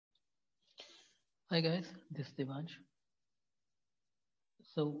Hi guys, this is Devansh.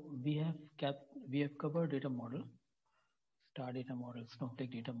 So we have covered data model, star data model,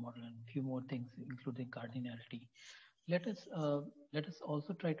 snowflake data model, and a few more things, including cardinality. Let us uh, let us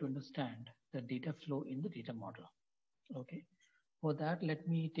also try to understand the data flow in the data model. Okay. For that, let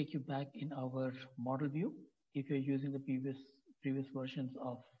me take you back in our model view. If you're using the previous versions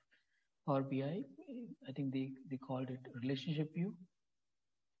of Power BI, I think they called it relationship view.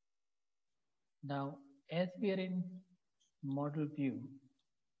 Now, as we are in model view,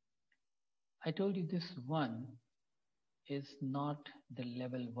 I told you this one is not the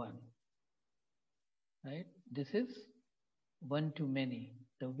level one, right? This is one to many.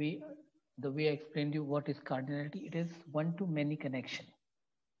 The way I explained you what is cardinality, it is one to many connection,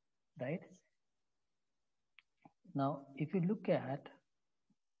 right? Now, if you look at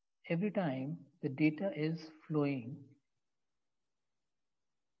every time the data is flowing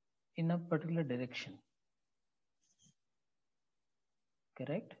in a particular direction,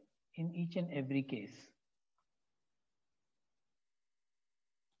 correct? In each and every case,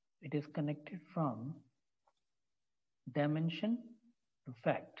 it is connected from dimension to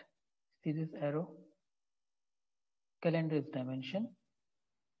fact. See this arrow? Calendar is dimension.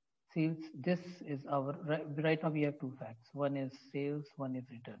 Sales, this is our, right now we have two facts. One is sales, one is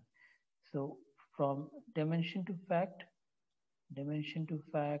return. So from dimension to fact, dimension to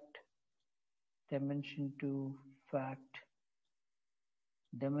fact, dimension to fact,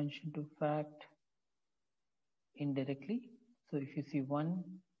 dimension to fact, indirectly. So if you see one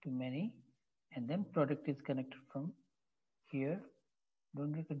to many, and then product is connected from here.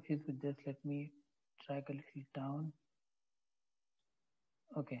 Don't get confused with this. Let me drag a little down.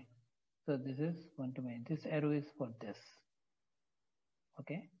 Okay. So this is one to many. This arrow is for this.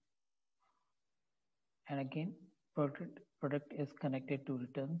 Okay. And again, product is connected to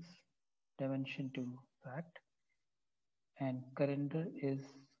returns, dimension to fact, and calendar is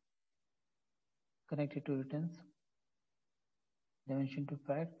connected to returns, dimension to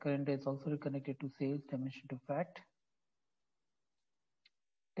fact. Calendar is also connected to sales, dimension to fact.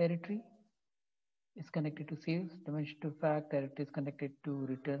 Territory is connected to sales, dimension to fact. Territory is connected to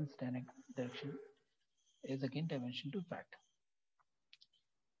returns, direction is again dimension to fact.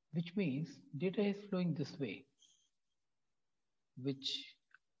 Which means data is flowing this way, which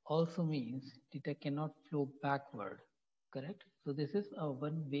also means data cannot flow backward, correct? So this is a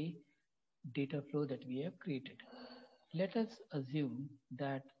one-way data flow that we have created. Let us assume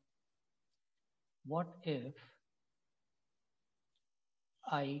that what if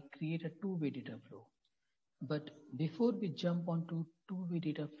I create a two-way data flow? But before we jump onto two-way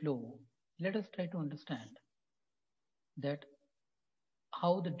data flow, let us try to understand that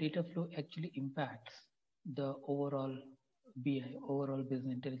how the data flow actually impacts the overall BI, overall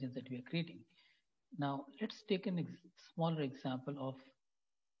business intelligence that we are creating. Now, let's take a smaller example of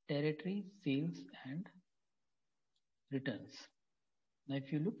territory, sales, and returns. Now,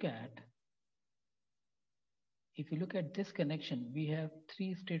 if you look at this connection, we have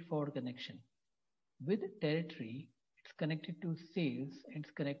three straightforward connection. With territory, it's connected to sales, and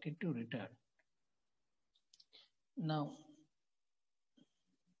it's connected to return. Now,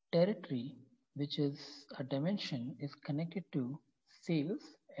 territory, which is a dimension, is connected to sales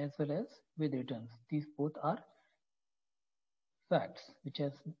as well as with returns. These both are facts, which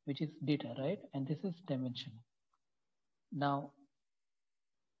is data, right? And this is dimension. Now,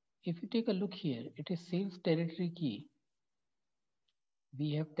 if you take a look here, it is sales territory key.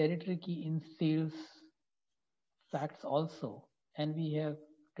 We have territory key in sales facts also, and we have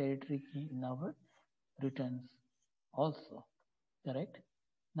territory key in our returns also, correct?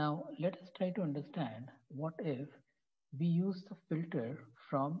 Now, let us try to understand what if we use the filter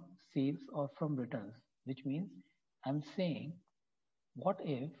from sales or from returns, which means I'm saying, what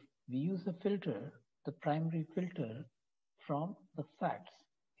if we use the filter, the primary filter from the facts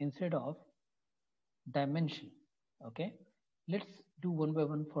instead of dimension? Okay, let's do one by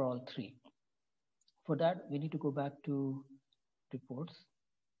one for all three. For that, we need to go back to reports,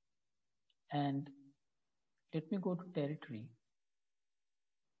 and let me go to territory.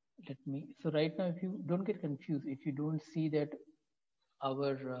 So right now, if you don't get confused, if you don't see that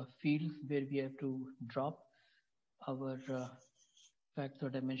our fields where we have to drop our facts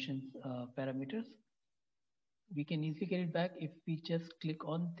or dimensions parameters, we can easily get it back if we just click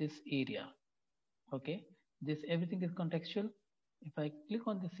on this area. Okay, this everything is contextual. If I click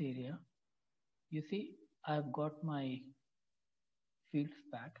on this area, you see I've got my fields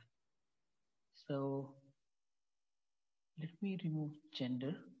back. So let me remove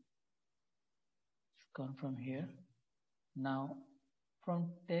gender. It's gone from here. Now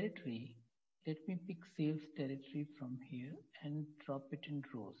from territory, let me pick sales territory from here and drop it in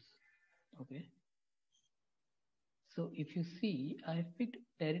rows. Okay. So if you see, I have picked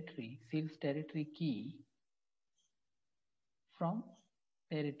territory, sales territory key from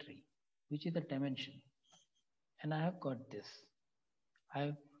territory, which is a dimension. And I have got this. I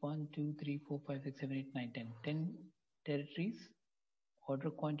have 1, 2, 3, 4, 5, 6, 7, 8, 9, 10. 10 territories, order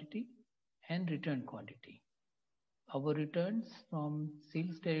quantity, and return quantity. Our returns from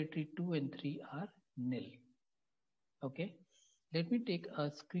sales territory 2 and 3 are nil. Okay, let me take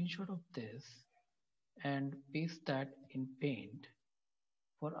a screenshot of this and paste that in Paint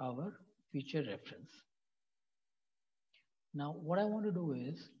for our future reference. Now what I want to do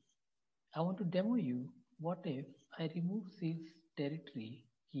is, I want to demo you what if I remove sales territory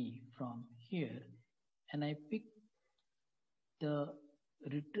key from here and I pick the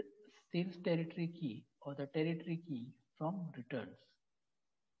sales territory key or the territory key from returns.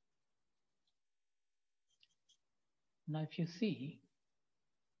 Now if you see,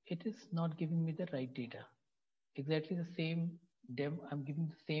 it is not giving me the right data. Exactly the same demo, I'm giving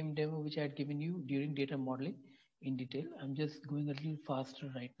the same demo which I had given you during data modeling in detail. I'm just going a little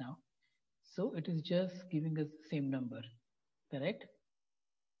faster right now. So it is just giving us the same number, correct?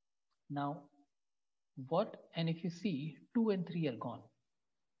 Now what, and if you see 2 and 3 are gone.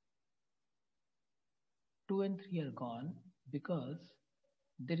 2 and 3 are gone because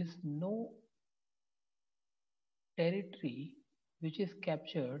there is no territory which is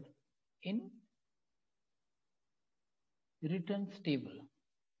captured in returns table.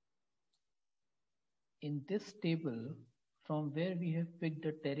 In this table, from where we have picked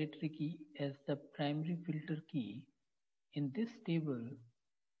the territory key as the primary filter key, in this table,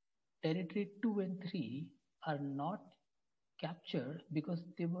 territory 2 and 3 are not captured because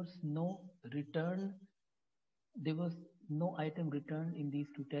there was no return, there was no item returned in these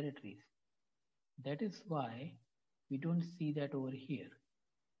two territories. That is why we don't see that over here,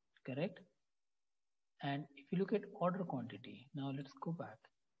 correct? And if you look at order quantity, now let's go back.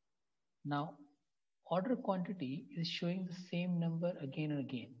 Now, order quantity is showing the same number again and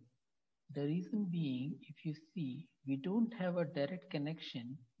again. The reason being, if you see, we don't have a direct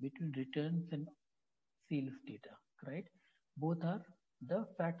connection between returns and sales data, right? Both are the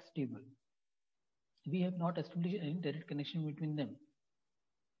facts table. We have not established any direct connection between them.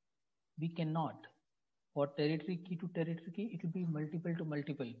 We cannot. For territory key to territory key, it will be multiple to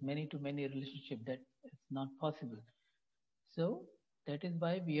multiple, many to many relationship. That is not possible. So that is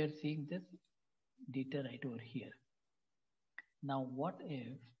why we are seeing this data right over here. Now what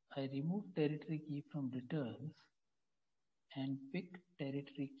if I remove territory key from returns and pick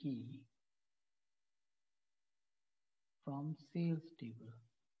territory key from sales table?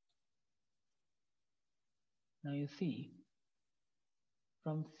 Now you see,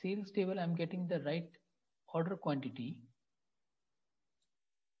 from sales table I'm getting the right order quantity.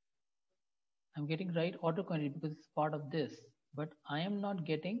 I'm getting right order quantity because it's part of this, but I am not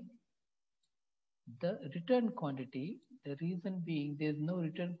getting the return quantity. The reason being, there's no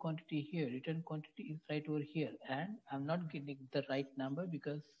return quantity here. Return quantity is right over here, and I'm not getting the right number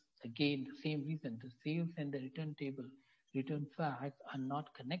because, again, the same reason, the sales and the return table, return facts are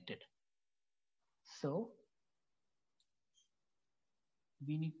not connected. So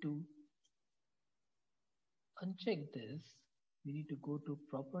we need to uncheck this. We need to go to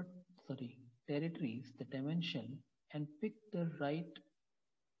territories, the dimension, and pick the right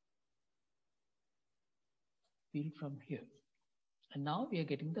field from here. And now we are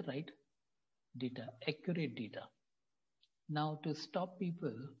getting the right data, accurate data. Now to stop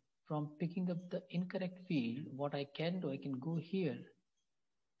people from picking up the incorrect field, what I can do, I can go here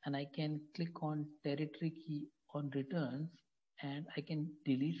and I can click on territory key on returns and I can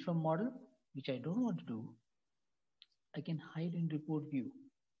delete from model, which I don't want to do. I can hide in report view.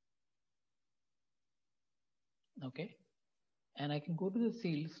 Okay. And I can go to the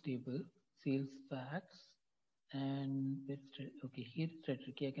sales table, sales facts, and okay, here is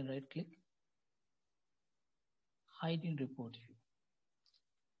territory key. I can right click, hide in report view.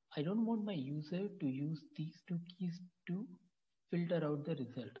 I don't want my user to use these two keys to filter out the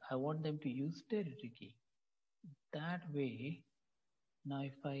result. I want them to use territory key. That way, now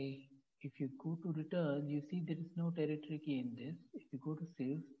if you go to return, you see there is no territory key in this. If you go to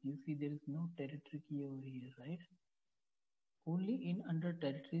sales, you see there is no territory key over here, right? Only in under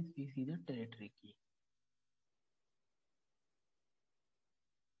territories we see the territory key.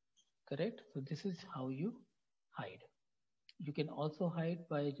 Correct? So this is how you hide. You can also hide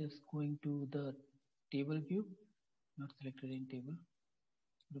by just going to the table view, not selected in table.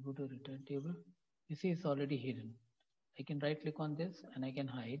 You go to return table. You see it's already hidden. I can right click on this and I can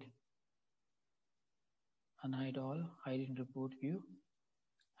hide. unhide all, hide in report view.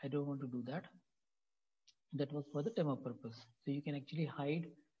 I don't want to do that. That was for the demo purpose. So you can actually hide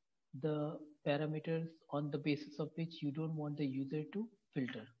the parameters on the basis of which you don't want the user to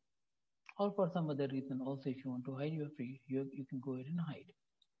filter, or for some other reason also. If you want to hide, you're free. You can go ahead and hide.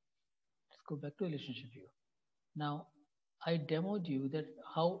 Let's go back to relationship view. Now I demoed you that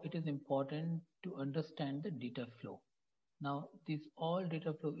how it is important to understand the data flow. Now this all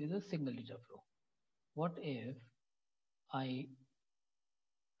data flow is a single data flow. What if I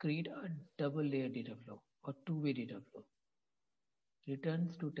create a double layer data flow or two-way data flow?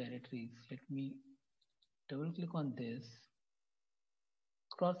 Returns to territories. Let me double click on this.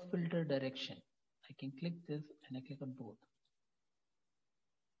 Cross filter direction. I can click this and I click on both.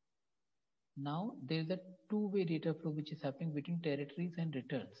 Now there is a two-way data flow which is happening between territories and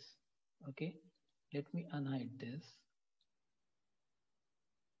returns. Okay, let me unhide this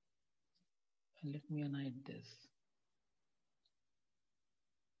and let me unhide this.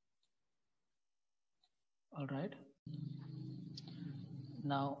 All right.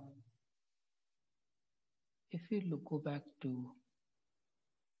 Now, if we go back to,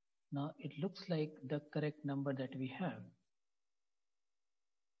 now it looks like the correct number that we have.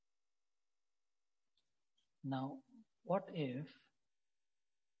 Now, what if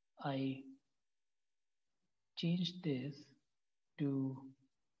I change this to,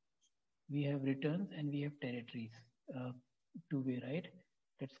 we have returns and we have territories, two-way, right?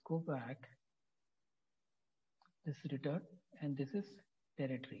 Let's go back. This is return and this is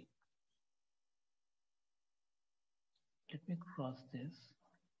territory. Let me cross this.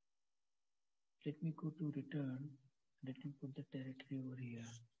 Let me go to return. Let me put the territory over here.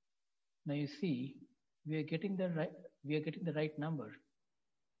 Now you see, we are getting the right number,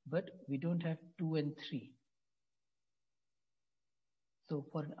 but we don't have 2 and 3. So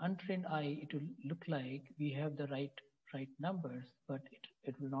for an untrained eye, it will look like we have the right numbers, but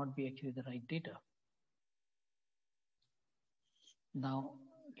it will not be actually the right data. Now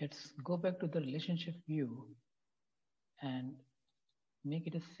let's go back to the relationship view and make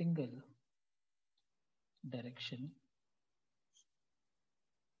it a single direction.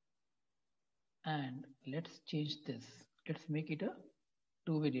 And let's change this. Let's make it a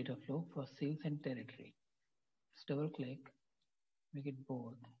two-way data flow for sales and territory. Let's double click, make it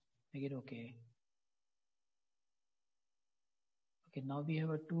both, make it okay. Okay, now we have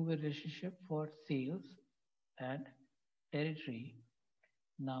a two-way relationship for sales and territory.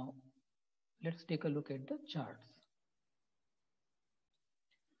 Now let's take a look at the charts.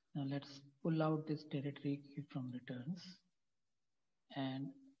 Now let's pull out this territory key from returns and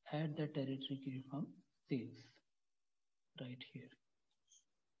add the territory key from sales right here.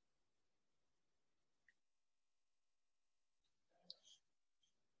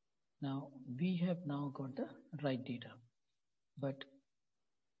 Now we have now got the right data, but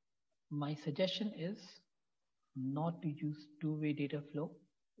my suggestion is not to use two-way data flow.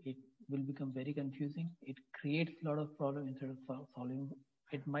 It will become very confusing. It creates a lot of problem instead of solving.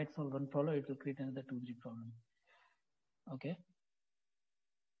 It might solve one problem, it will create another 2-3 problem. Okay.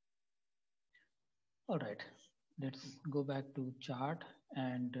 All right, let's go back to chart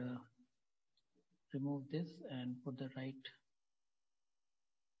and remove this and put the right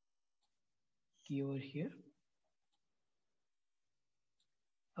key over here.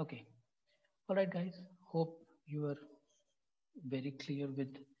 Okay. All right, guys. Hope you are very clear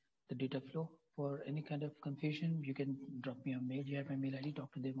with the data flow. For any kind of confusion, you can drop me a mail. You have my mail ID,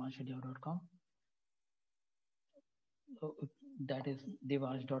 drdevansh@yahoo.com. That is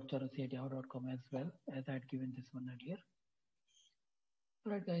devansh.chaurasiya@yahoo.com as well, as I had given this one earlier.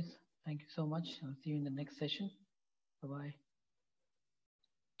 All right, guys. Thank you so much. I'll see you in the next session. Bye-bye.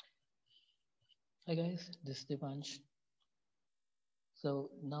 Hi, guys. This is Devansh.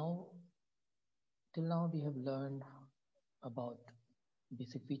 So now, till now, we have learned about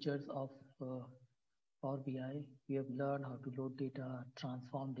basic features of Power BI. We have learned how to load data,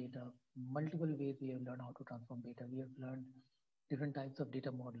 transform data, multiple ways we have learned how to transform data. We have learned different types of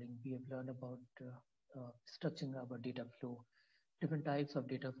data modeling. We have learned about structuring our data flow, different types of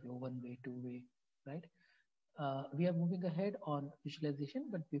data flow, one-way, two-way, right? We are moving ahead on visualization,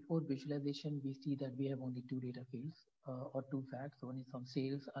 but before visualization, we see that we have only two data fields or two facts. One is from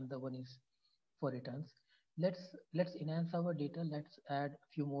sales and the one is for returns. Let's enhance our data. Let's add a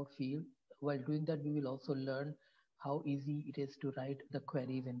few more fields. While doing that, we will also learn how easy it is to write the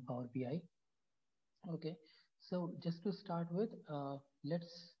queries in Power BI. Okay, so just to start with, so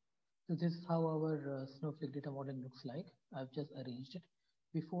this is how our Snowflake data model looks like. I've just arranged it.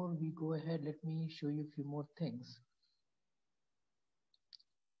 Before we go ahead, let me show you a few more things.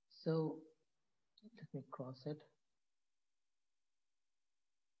 So Let me cross it.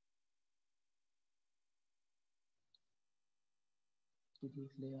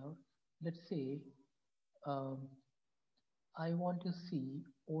 Delete layout. Let's say I want to see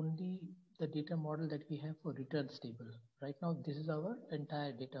only the data model that we have for returns table. Right now, this is our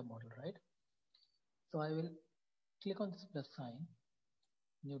entire data model, right? So I will click on this plus sign,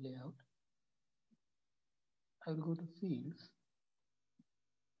 new layout. I will go to fields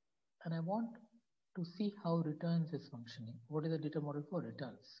and I want to see how returns is functioning. What is the data model for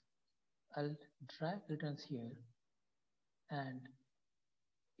returns? I'll drag returns here, and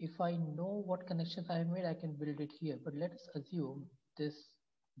if I know what connections I have made, I can build it here. But let's assume this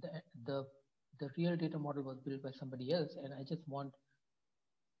the the the real data model was built by somebody else, and I just want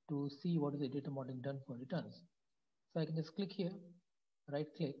to see what is the data modeling done for returns. So I can just click here, right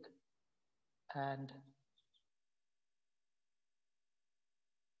click, and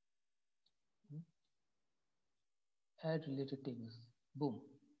add related tables. Boom,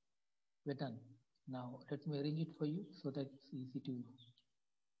 we're done. Now let me arrange it for you so that it's easy to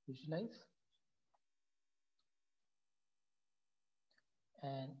visualize.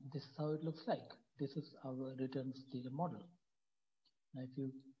 And this is how it looks like. This is our returns data model. Now if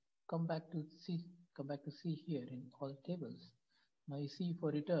you come back to see here in all tables, now you see for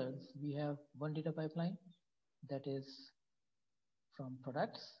returns we have one data pipeline that is from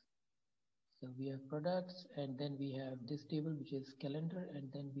products. So we have products, and then we have this table which is calendar,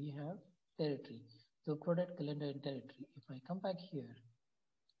 and then we have territory. So product, calendar, and territory. If I come back here,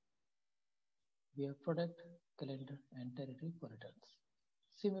 we have product, calendar, and territory for returns.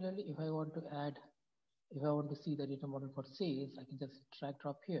 Similarly, if I want to see the data model for sales, I can just drag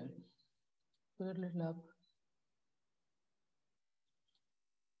drop here, put it a little up,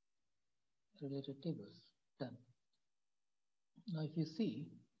 related tables, done. Now if you see,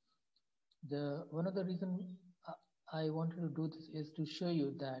 one of the reason I wanted to do this is to show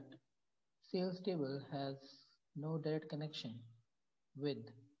you that sales table has no direct connection with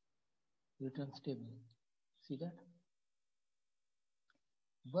returns table. See that?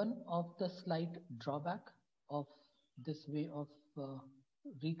 One of the slight drawback of this way of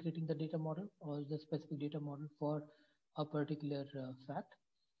recreating the data model or the specific data model for a particular fact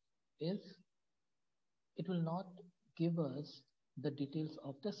is it will not give us the details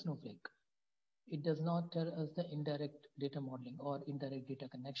of the snowflake. It does not tell us the indirect data modeling or indirect data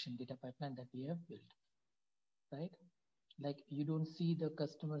connection, data pipeline that we have built, right? Like you don't see the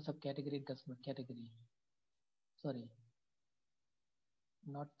customer subcategory and customer category. Sorry,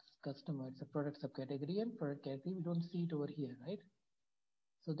 not customer, it's a product subcategory and product category. We don't see it over here, right?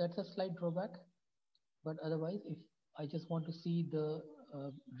 So that's a slight drawback. But otherwise, if I just want to see the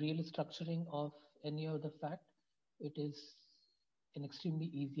real structuring of any of the fact, it is an extremely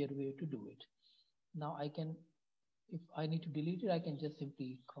easier way to do it. Now I can, if I need to delete it, I can just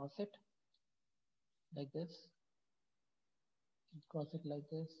simply cross it like this, cross it like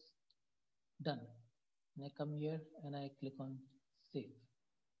this, done. And I come here and I click on save.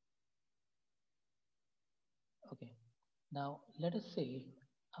 Okay. Now let us say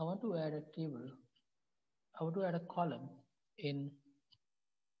I want to add a table. I want to add a column in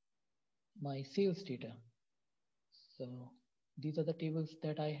my sales data. So these are the tables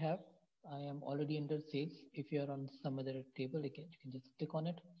that I have. I am already under sales. If you are on some other table, you can just click on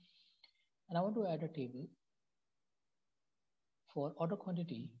it. And I want to add a table for order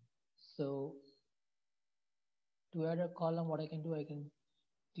quantity. So to add a column, what I can do, I can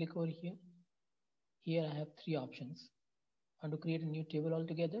click over here. Here I have three options. I want to create a new table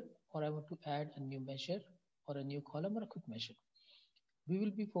altogether, or I want to add a new measure or a new column or a quick measure. We will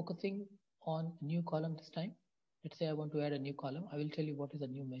be focusing on new column this time. Let's say I want to add a new column. I will tell you what is a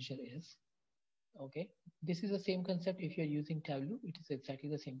new measure is. Okay, this is the same concept. If you're using Tableau, it is exactly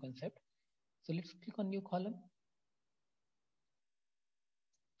the same concept. So let's click on new column.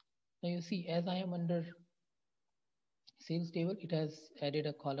 Now you see, as I am under sales table, it has added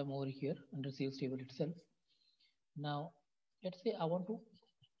a column over here under sales table itself. Now let's say I want to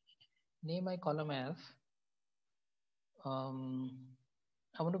name my column as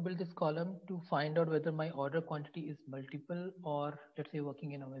I want to build this column to find out whether my order quantity is multiple or let's say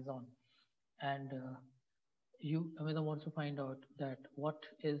working in Amazon, and Amazon wants to find out that what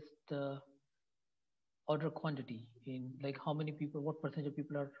is the order quantity in, like, how many people, what percentage of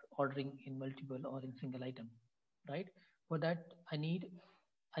people are ordering in multiple or in single item, right? For that I need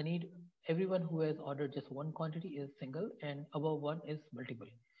everyone who has ordered just one quantity is single and above one is multiple.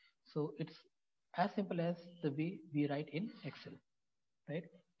 So it's as simple as the way we write in Excel, right?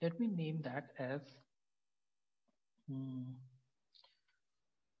 Let me name that as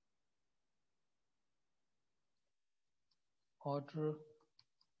order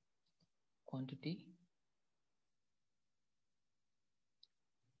quantity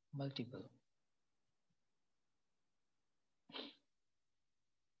multiple.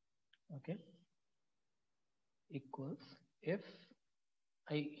 Okay, equals if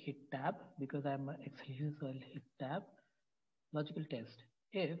I hit tab because I'm an Excel user, so I'll hit tab, logical test.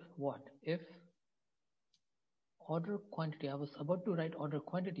 If what? If order quantity, I was about to write order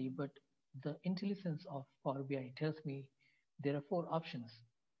quantity, but the intelligence of Power BI tells me there are four options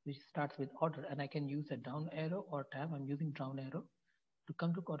which starts with order, and I can use a down arrow or tab. I'm using down arrow to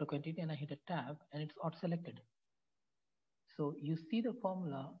come to order quantity, and I hit a tab and it's auto selected. So you see the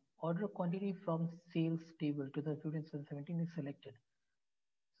formula order quantity from sales table 2015-17 is selected.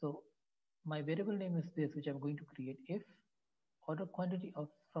 So my variable name is this, which I'm going to create. If order quantity of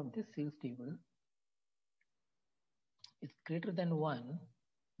from this sales table is greater than 1,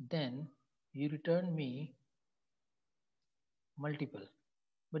 then you return me multiple.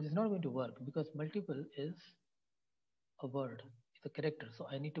 But it's not going to work because multiple is a word, it's a character. So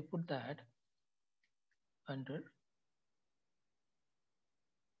I need to put that under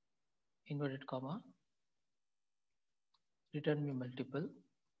inverted comma, return me multiple.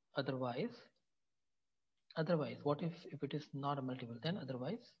 Otherwise, what if it is not a multiple? Then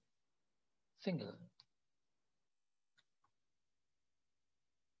otherwise, single.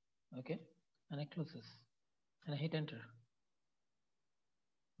 Okay, and I close this and I hit enter.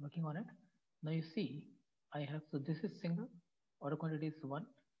 Working on it. Now you see I have, so this is single, order quantity is 1.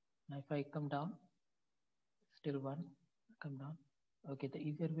 Now if I come down, still 1, come down. Okay, the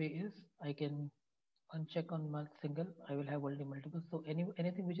easier way is I can uncheck on my single, I will have only multiple. So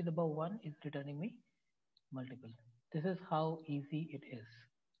anything which is above 1 is returning me multiple. This is how easy it is.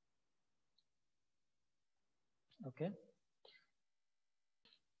 Okay.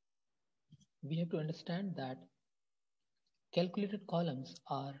 We have to understand that calculated columns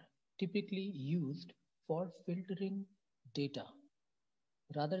are typically used for filtering data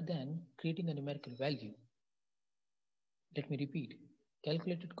rather than creating a numerical value. Let me repeat.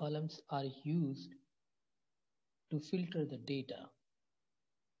 Calculated columns are used to filter the data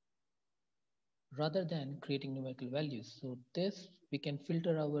rather than creating numerical values. So this, we can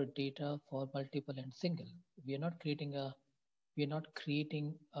filter our data for multiple and single. We are not creating a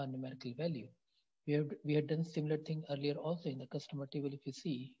numerical value. We had done similar thing earlier also in the customer table. If you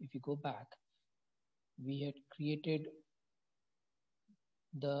see, if you go back, we had created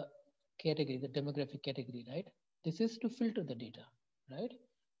the category, the demographic category, right? This is to filter the data, right?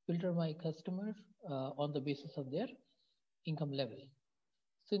 Filter my customers on the basis of their income level.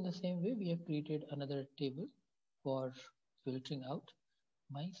 So in the same way, we have created another table for filtering out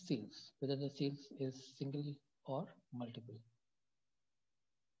my sales, whether the sales is single or multiple.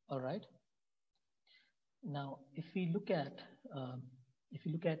 All right. Now, if you look at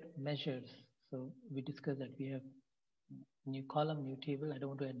measures, so we discussed that we have new column, new table. I don't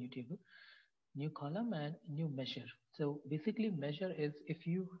want to add new table, new column and new measure. So basically, measure is if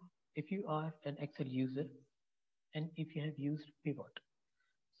you are an Excel user and if you have used pivot.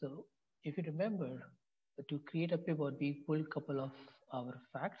 So if you remember, to create a pivot, we pull a couple of our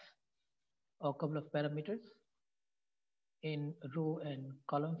facts or couple of parameters in row and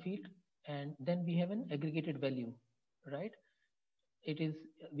column field, and then we have an aggregated value, right? It is,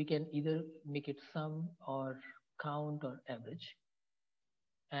 we can either make it sum or count or average,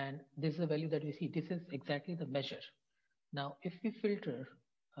 and this is the value that we see. This is exactly the measure. Now if we filter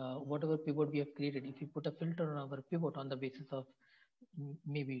whatever pivot we have created, if you put a filter on our pivot on the basis of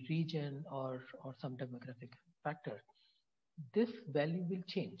maybe region or some demographic factor, this value will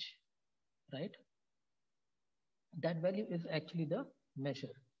change, right? That value is actually the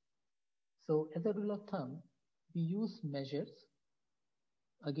measure. So as a rule of thumb, we use measures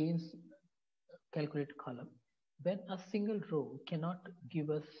against calculate column when a single row cannot give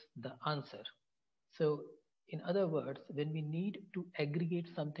us the answer. So in other words, when we need to aggregate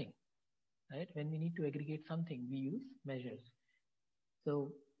something, right? When we need to aggregate something, we use measures.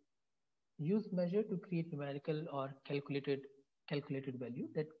 So use measure to create numerical or calculated value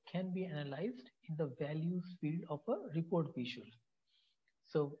that can be analyzed in the values field of a report visual.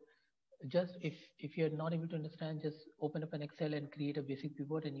 So just if you're not able to understand, just open up an Excel and create a basic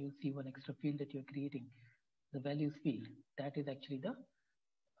pivot and you'll see one extra field that you're creating, the values field. That is actually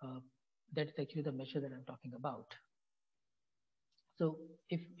the measure that I'm talking about. So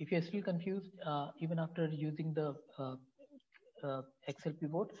if you're still confused, even after using the Excel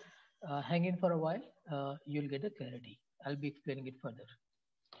pivot, hang in for a while, you'll get the clarity. I'll be explaining it further.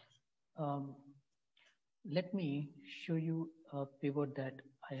 Let me show you a pivot that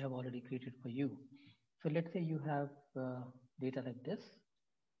I have already created for you. So let's say you have data like this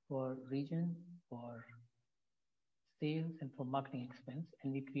for region, for sales, and for marketing expense,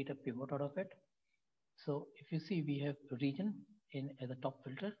 and we create a pivot out of it. So if you see, we have region in as a top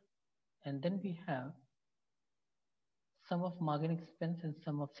filter, and then we have sum of marketing expense and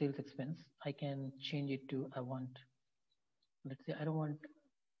sum of sales expense. I can change it to let's say I don't want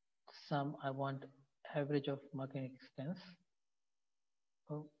sum, I want average of marketing expense.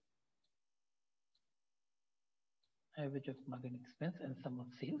 Oh, average of marketing expense and sum of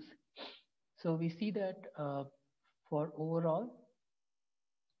sales. So we see that for overall,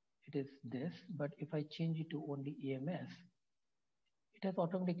 it is this, but if I change it to only EMS, it has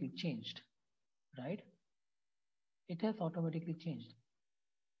automatically changed, right? It has automatically changed.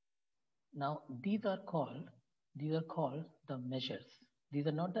 Now these are called the measures. These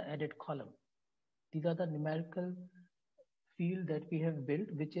are not the added column. These are the numerical field that we have built,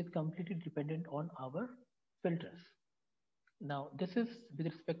 which is completely dependent on our filters. Now this is with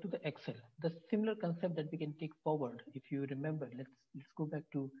respect to the Excel. The similar concept that we can take forward, if you remember, let's go back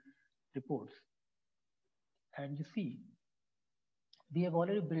to reports, and you see we have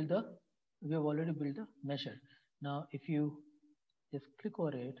already built the measure. Now if you just click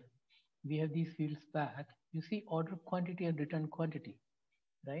over it, we have these fields back. You see order quantity and return quantity,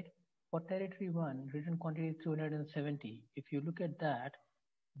 right? For territory 1, return quantity is 270. If you look at that,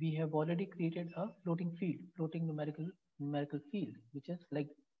 we have already created a floating field, floating numerical field, which is like,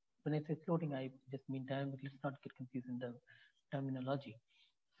 when I say floating, I just mean dynamic. Let's not get confused in the terminology.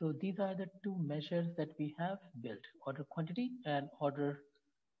 So these are the two measures that we have built: order quantity and order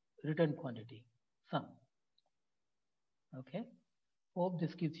return quantity, sum. Okay. Hope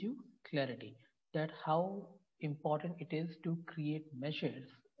this gives you clarity that how important it is to create measures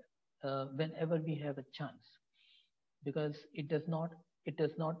whenever we have a chance, because it does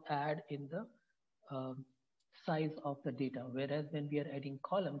not add in the um, size of the data, whereas when we are adding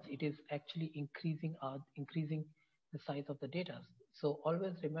columns, it is actually increasing the size of the data. So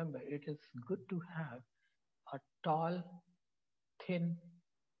always remember, it is good to have a tall thin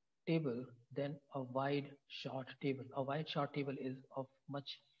table than a wide short table. A wide short table is of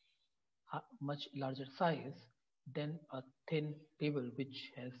much larger size than a thin table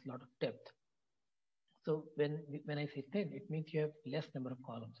which has a lot of depth. So when I say thin, it means you have less number of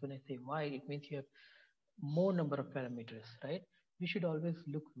columns. When I say wide, it means you have more number of parameters, right? We should always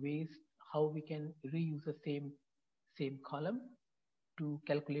look ways how we can reuse the same column to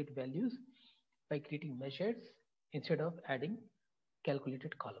calculate values by creating measures instead of adding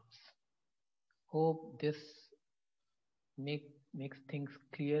calculated columns. Hope this makes things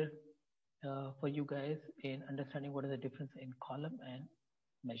clear for you guys in understanding what is the difference in column and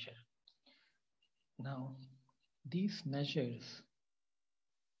measure. Now, these measures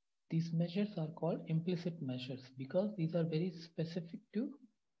these measures are called implicit measures because these are very specific to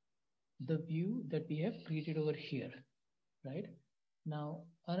the view that we have created over here, right? Now,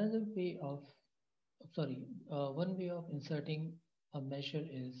 another way of, sorry, one way of inserting a measure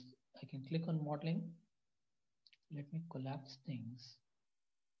is I can click on modeling. Let me collapse things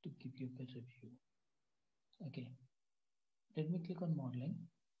to give you a better view. Okay, let me click on modeling.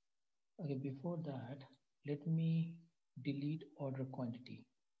 Okay, before that, let me delete order quantity.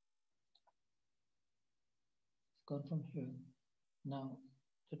 It's gone from here. Now,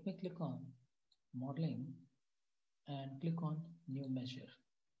 let me click on modeling and click on new measure.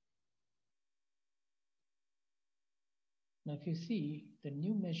 Now, if you see, the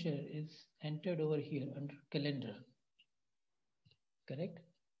new measure is entered over here under calendar, correct?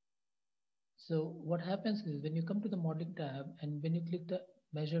 So what happens is when you come to the modeling tab and when you click the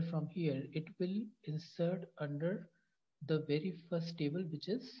measure from here, it will insert under the very first table which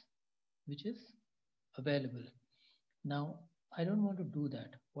is available. Now, I don't want to do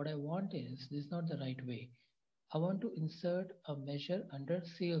that. What I want is, this is not the right way. I want to insert a measure under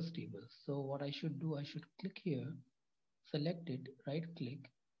sales table. So what I should do, I should click here, select it, right click,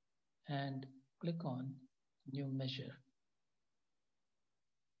 and click on new measure.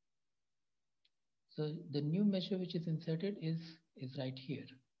 So the new measure which is inserted is right here,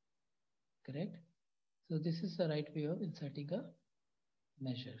 correct? So this is the right way of inserting a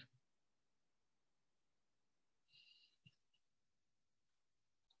measure.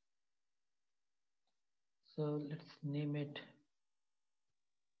 So let's name it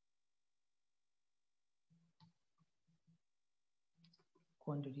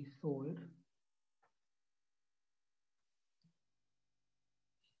quantity sold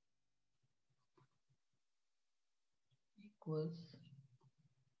equals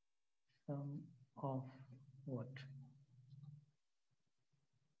sum of what?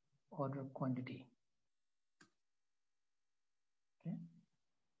 Order quantity.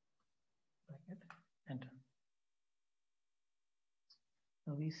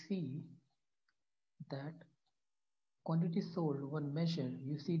 we see that quantity sold, one measure,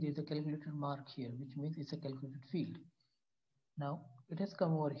 you see there's a calculated mark here, which means it's a calculated field. Now it has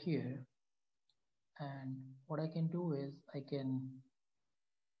come over here, and what I can do is I can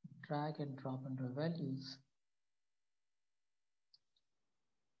drag and drop under values,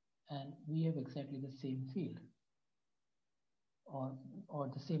 and we have exactly the same field or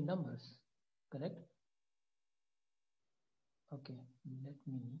the same numbers, correct? Okay, let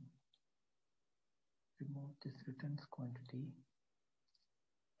me remove this returns quantity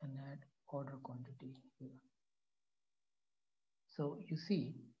and add order quantity here. So you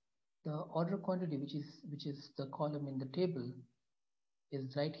see the order quantity, which is the column in the table,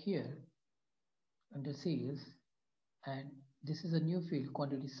 is right here under sales, and this is a new field,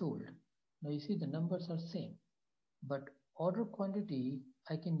 quantity sold. Now you see the numbers are same, but order quantity,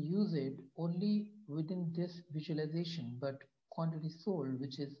 I can use it only within this visualization, but quantity sold,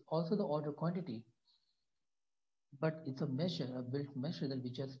 which is also the order quantity, but it's a measure, a built measure that we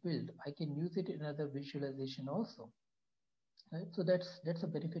just built, I can use it in another visualization also. Right? So that's a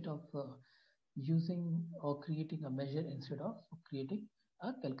benefit of using or creating a measure instead of creating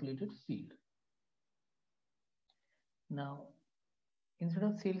a calculated field. Now, instead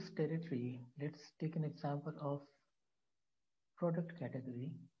of sales territory, let's take an example of product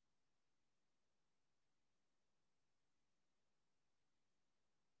category.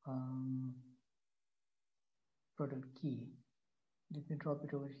 Product key. Let me drop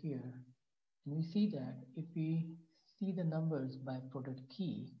it over here. And we see that if we see the numbers by product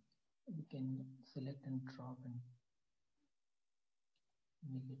key, we can select and drop and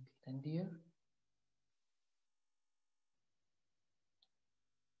make it lendier.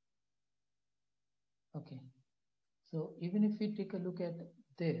 Okay, so even if we take a look at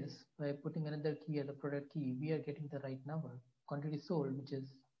this by putting another key as a product key, we are getting the right number. Quantity sold, which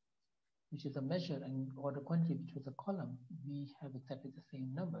is a measure, and order quantity, which was a column, we have exactly the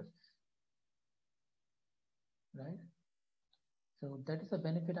same numbers, right? So that is the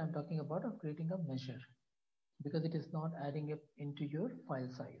benefit I'm talking about of creating a measure, because it is not adding up into your file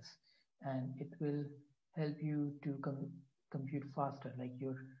size, and it will help you to compute faster, like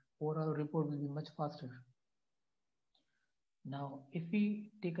your overall report will be much faster. Now, if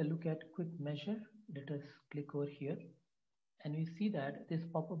we take a look at quick measure, let us click over here, and we see that this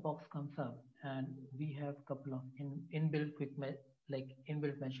pop-up box comes up, and we have a couple of inbuilt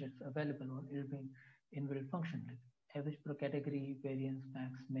inbuilt measures available on inbuilt function, like average per category, variance,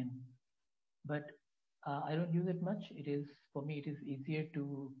 max, min. But I don't use it much. For me, it is easier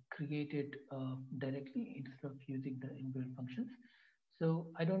to create it directly instead of using the inbuilt functions.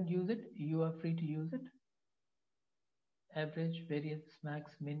 So I don't use it. You are free to use it. Average, variance,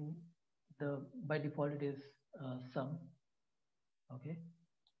 max, min, by default it is sum. Okay.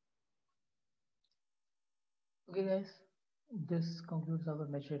 Okay, guys, this concludes our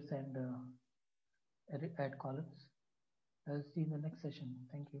measures and add columns. I'll see you in the next session.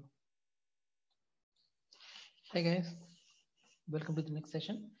 Thank you. Hi guys, welcome to the next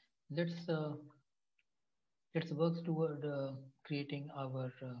session. Let's work toward creating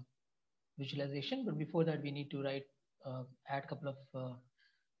our visualization, but before that we need to add a couple of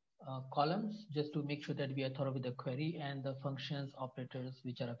columns just to make sure that we are thorough with the query and the functions operators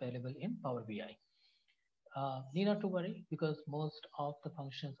which are available in Power BI. Need not to worry, because most of the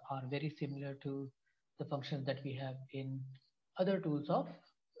functions are very similar to the functions that we have in other tools of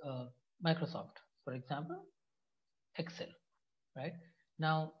Microsoft. For example, Excel. Right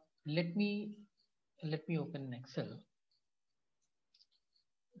now, let me open Excel.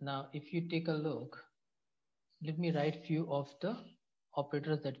 Now, if you take a look, let me write few of the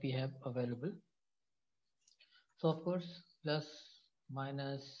operators that we have available. So of course, plus,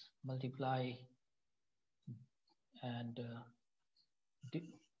 minus, multiply, and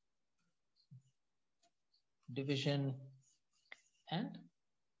division, and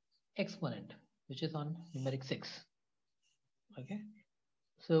exponent, which is on numeric 6. Okay,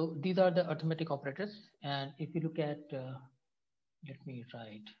 so these are the arithmetic operators, and if you look at let me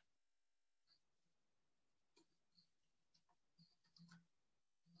write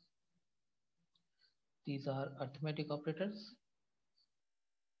these are arithmetic operators,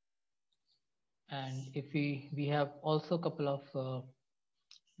 and if we have also a couple of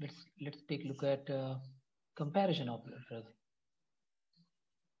let's take a look at comparison operators.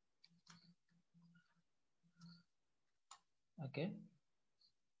 Okay,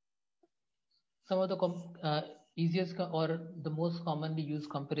 some of the easiest or the most commonly used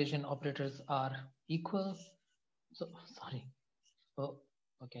comparison operators are equal. So sorry. Oh,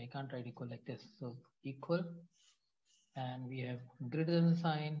 okay, I can't write equal like this. So equal, and we have greater than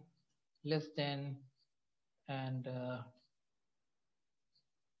sign, less than, and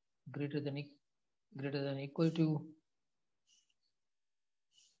greater than greater than equal to,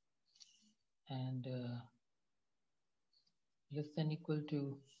 and less than equal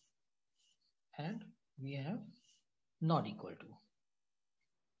to, and we have not equal to.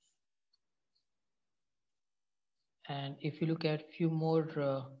 And if you look at few more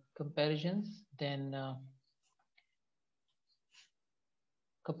comparisons, then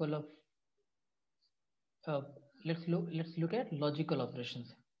couple of let's look at logical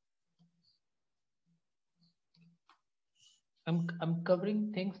operations. I'm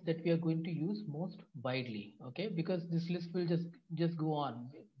covering things that we are going to use most widely, okay? Because this list will just go on.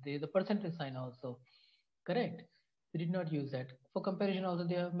 The percentage sign also, correct? We did not use that. For comparison also,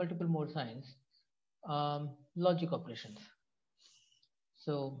 there are multiple more signs. Logic operations.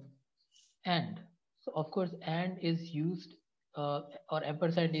 So and so of course and is used or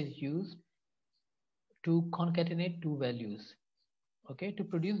ampersand is used to concatenate two values, okay, to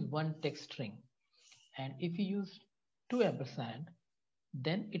produce one text string. And if you use two ampersand,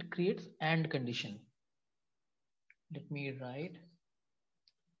 then it creates and condition. Let me write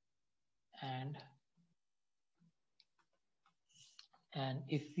and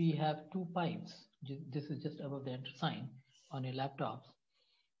if we have two pipes, this is just above the enter sign on your laptops,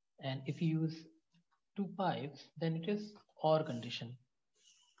 and if you use two pipes, then it is or condition.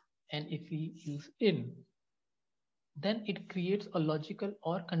 And if we use in, then it creates a logical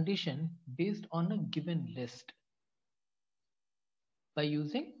or condition based on a given list by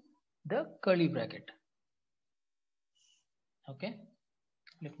using the curly bracket. Okay,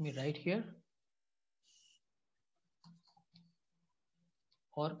 let me write here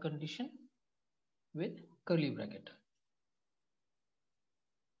or condition with curly bracket.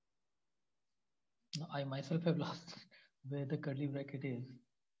 Now I myself have lost where the curly bracket is.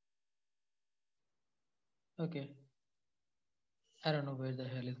 Okay, I don't know where the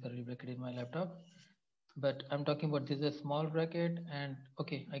hell is curly bracket in my laptop, but I'm talking about this is a small bracket, and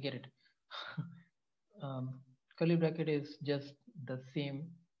okay, I get it. Curly bracket is just the same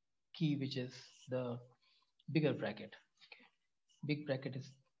key, which is the bigger bracket. Okay. Big bracket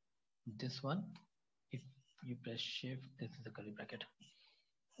is this one. If you press shift, this is the curly bracket.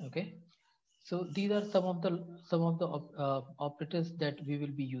 Okay, so these are some of the operators that we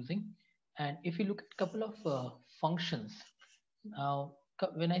will be using. And if you look at a couple of functions, now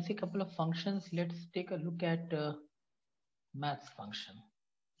when I say couple of functions, let's take a look at maths function.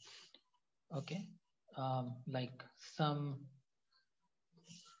 Okay, like sum,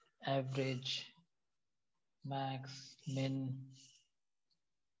 average, max, min,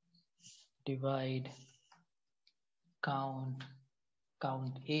 divide, count,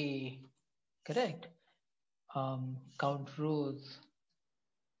 count A, correct? Count rows,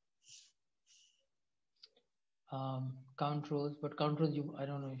 but count rows, I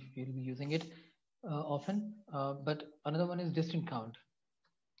don't know if you'll be using it often, but another one is distant count.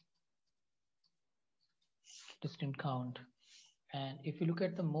 Distant count. And if you look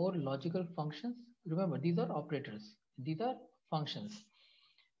at the more logical functions, remember these are operators, these are functions.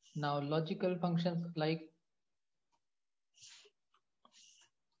 Now logical functions like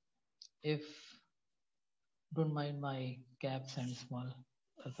if, don't mind my caps and small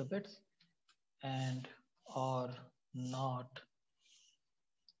alphabets, and or not,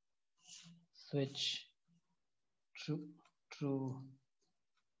 switch, true.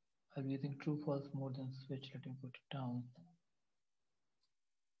 I'll be using true false more than switch. Let me put it down.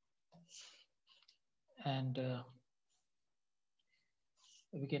 And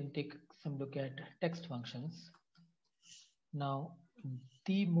we can take some look at text functions. Now,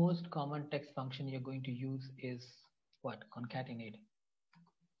 the most common text function you're going to use is what? Concatenate.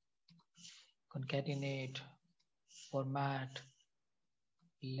 Concatenate, format,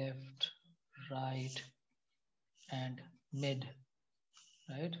 left, right, and mid,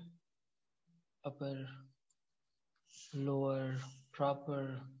 right? Upper, lower,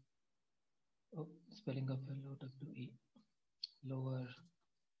 proper, oh, spelling of LOWE, lower,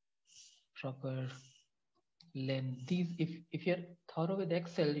 proper, len. These, if you're thorough with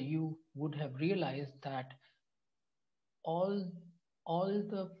Excel, you would have realized that all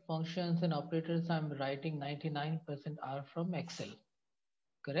the functions and operators I'm writing 99% are from Excel,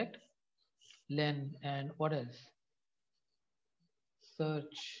 correct? Len and what else?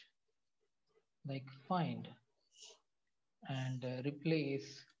 Search, like find, and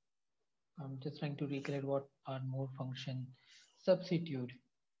replace. I'm just trying to recollect what are more function. Substitute,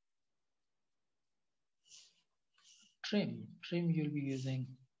 trim you'll be using,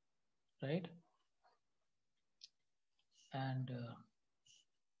 right? And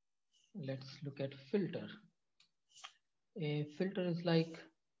let's look at filter. A filter is like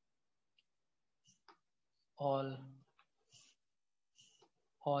all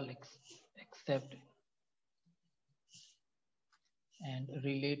except and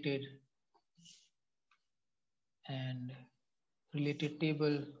and related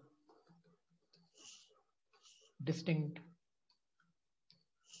table, distinct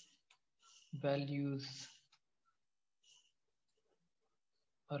values,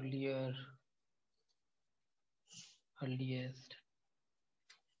 earlier, earliest.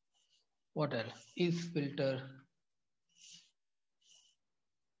 What else is filter?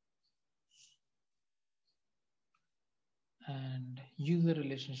 And user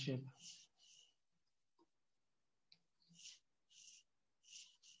relationship.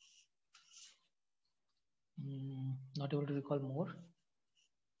 Not able to recall more,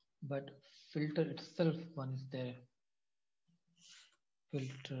 but filter itself, one is there.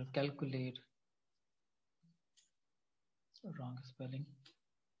 Filter, calculate, wrong spelling,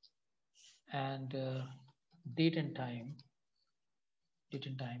 and date and time. Date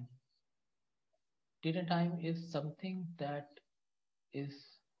and time. Date and time is something that is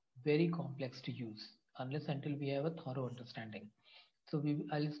very complex to use unless until we have a thorough understanding. So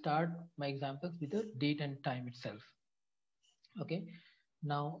I'll start my examples with the date and time itself. Okay.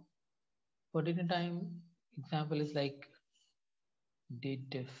 Now, for date and time, example is like date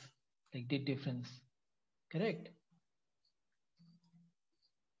date difference. Correct.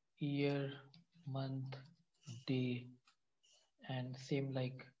 Year, month, day, and same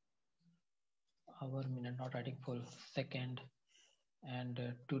like hour, minute, not writing full, second, and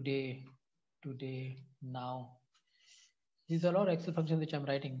today, now. These are all Excel functions which I'm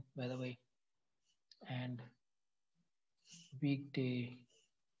writing, by the way. And weekday,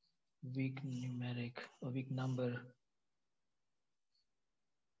 week numeric, or week number.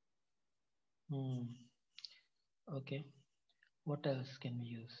 Okay. What else can we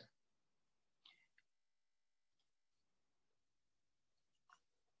use?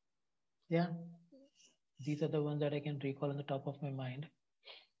 Yeah, these are the ones that I can recall on the top of my mind.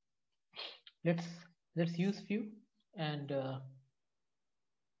 Let's use few and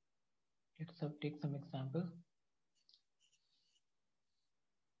let's take some example.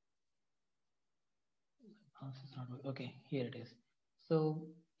 Okay, here it is. So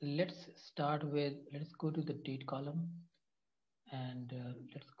let's start with, let's go to the date column and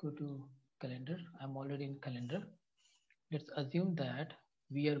let's go to calendar. I'm already in calendar. Let's assume that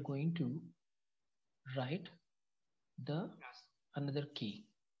we are going to write the another key.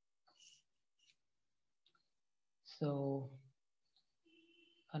 So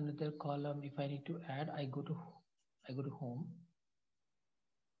another column, if I need to add, I go to home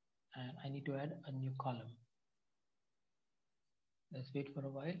and I need to add a new column. Let's wait for a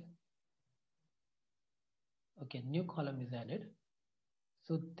while. Okay, new column is added.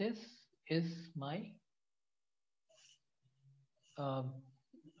 So this is my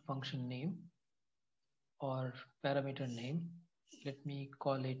function name or parameter name. Let me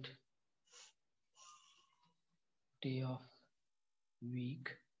call it day of week.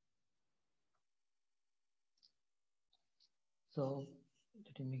 So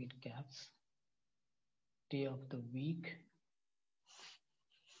let me make it caps. Day of the week.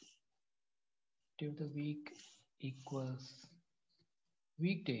 Day of the week equals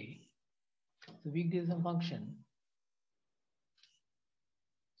weekday. So weekday is a function.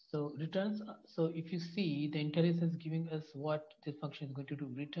 So returns. So if you see, the interface is giving us what this function is going to do.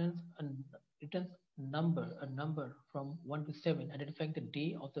 Returns a number from 1 to 7, identifying the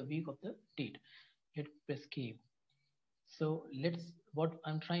day of the week of the date. Let's press escape. So what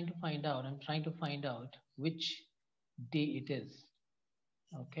I'm trying to find out, which day it is.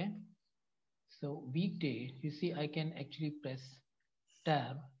 Okay. So weekday, you see, I can actually press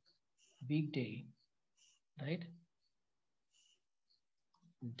tab, weekday, right?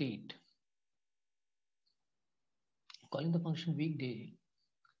 Date. Calling the function weekday,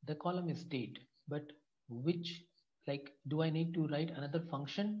 the column is date, but which, like, do I need to write another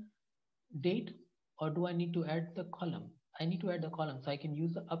function date, or do I need to add the column? I need to add the column, so I can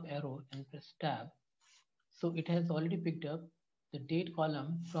use the up arrow and press tab. So it has already picked up the date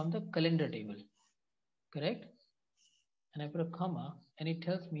column from the calendar table, correct? And I put a comma and it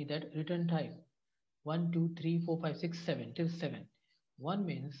tells me that return type 1, 2, 3, 4, 5, 6, 7 till 7. 1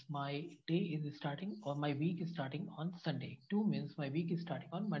 means my day is starting or my week is starting on Sunday. 2 means my week is starting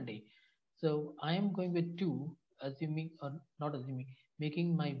on Monday. So I am going with 2, assuming or not assuming,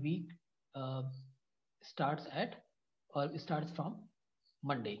 making my week uh, starts from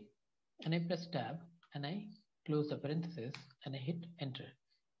Monday. And I press tab and I close the parenthesis, and I hit enter.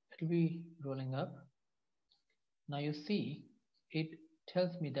 It will be rolling up. Now you see, it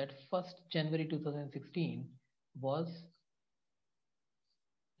tells me that 1st January 2016 was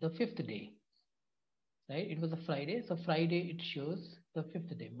the 5th day, right? It was a Friday, so Friday it shows the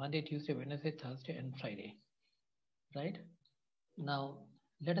 5th day, Monday, Tuesday, Wednesday, Thursday, and Friday, right? Now,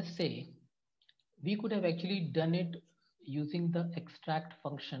 let us say we could have actually done it using the extract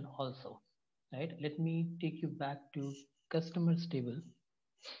function also, right? Let me take you back to customers table.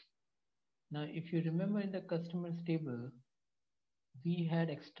 Now, if you remember in the customers table, we had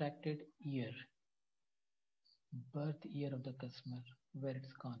extracted year, birth year of the customer, where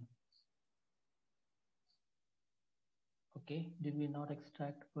it's gone. Okay, did we not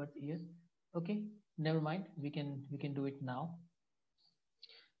extract birth year? Okay, never mind, we can do it now.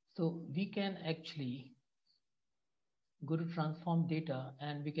 So we can actually go to transform data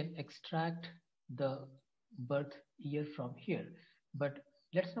and we can extract the birth year from here, but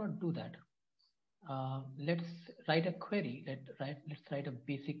let's not do that. Let's write a query. Let's write a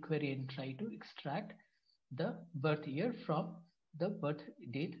basic query and try to extract the birth year from the birth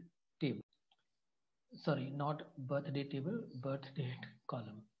date table. Sorry, not birth date table, birth date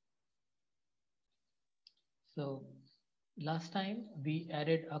column. So last time we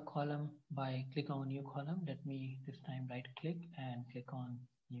added a column by click on new column. Let me this time right click and click on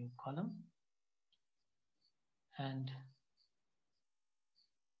new column. And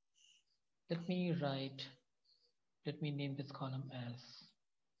let me name this column as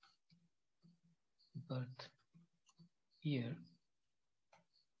birth year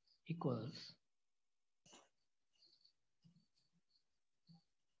equals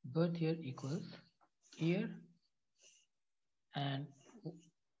year and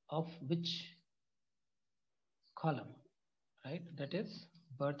of which column, right? That is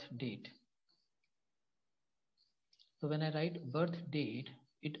birth date. So when I write birth date,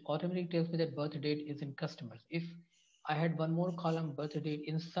 it automatically tells me that birth date is in customers. If I had one more column birth date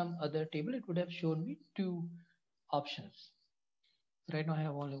in some other table, it would have shown me two options. So right now I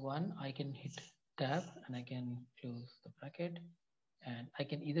have only one. I can hit tab and I can close the bracket, and I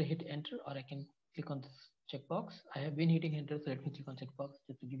can either hit enter or I can click on this checkbox. I have been hitting enter, so let me click on checkbox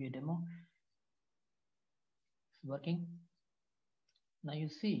just to give you a demo. It's working. Now you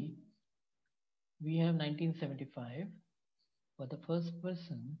see we have 1975 for the first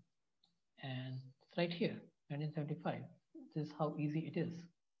person, and it's right here, 1975. This is how easy it is.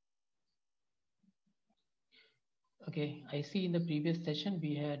 Okay, I see in the previous session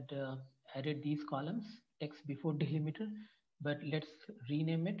we had added these columns, text before delimiter, but let's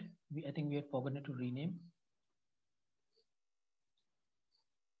rename it. I think we had forgotten to rename.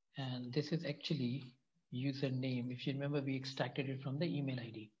 And this is actually username. If you remember, we extracted it from the email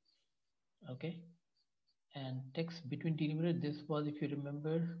ID. Okay, and text between delimiter, this was, if you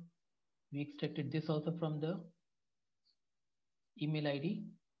remember, we extracted this also from the email ID.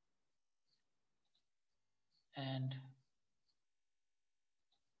 And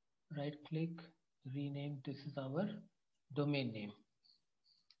right click, rename, this is our domain name.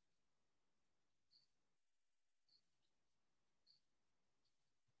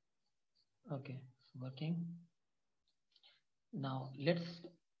 Okay, it's working. Now let's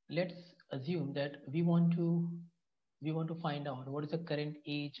assume that we want to find out what is the current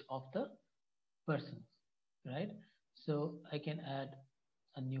age of the person, right? So I can add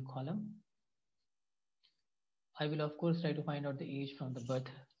a new column. I will of course try to find out the age from the birth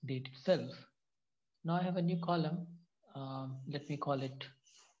date itself. Now I have a new column. Let me call it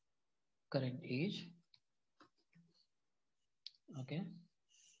current age. Okay,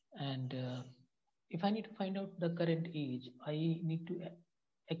 and if I need to find out the current age, I need to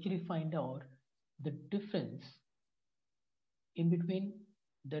actually find out the difference in between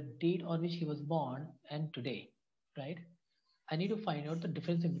the date on which he was born and today, right? I need to find out the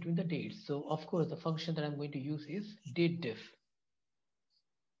difference in between the dates. So of course, the function that I'm going to use is dateDiff.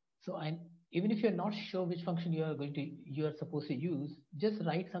 So even if you're not sure which function you are supposed to use, just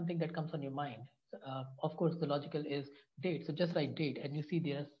write something that comes on your mind. Of course, the logical is date. So just write date, and you see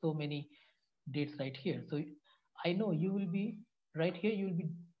there are so many dates right here. So I know you will be right here. You will be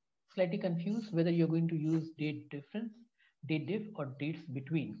slightly confused whether you're going to use dateDiff, or dates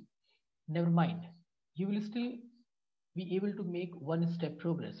between. Never mind. You will still be able to make one step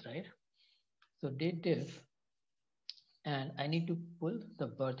progress, right? So dateDiff, and I need to pull the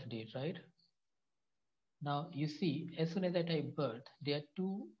birth date, right? Now you see, as soon as I type birth, there are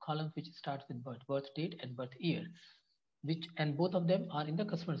two columns which starts with birth date and birth year, and both of them are in the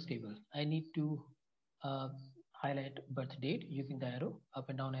customers table. I need to highlight birth date using the arrow, up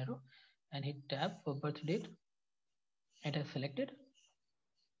and down arrow, and hit tab for birth date. It has selected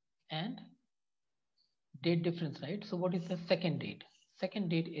and date difference, right? So what is the second date? Second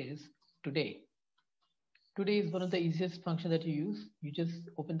date is today. Today is one of the easiest function that you use. You just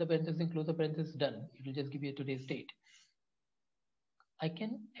open the parenthesis and close the parenthesis, done. It will just give you today's date. I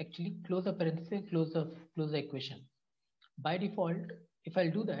can actually close the parenthesis, close the equation. By default, if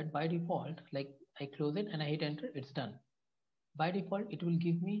I'll do that, by default, like I close it and I hit enter, it's done. By default, it will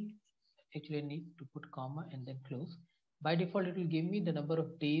give me, actually I need to put comma and then close. By default, it will give me the number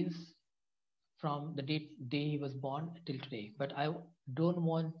of days from the day he was born till today. But I don't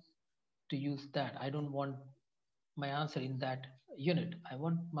want to use that. I don't want my answer in that unit. I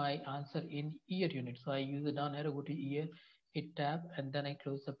want my answer in year unit. So I use the down arrow, go to year, hit tab, and then I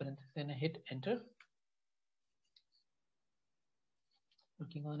close the parenthesis and I hit enter.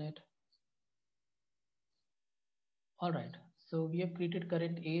 Working on it. All right. So we have created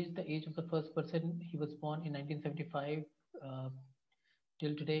current age, the age of the first person. He was born in 1975.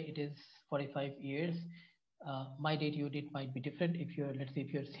 Till today, it is 45 years. My date, your date might be different. If you're, let's say,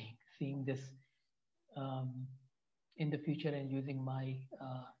 if you're seeing this um, in the future and using my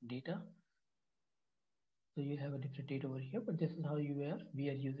data. So you have a different date over here, but this is how we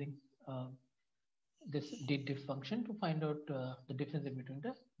are using this date diff function to find out the difference in between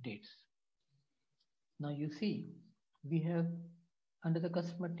the dates. Now you see, we have under the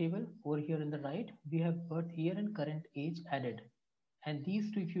customer table over here in the right, we have birth year and current age added. And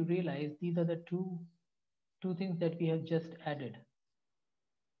these two, if you realize, these are the two things that we have just added,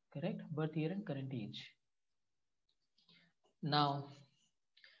 correct? Birth year and current age. Now,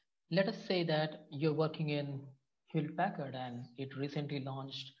 let us say that you're working in Hewlett Packard and it recently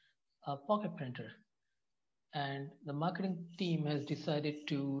launched a pocket printer. And the marketing team has decided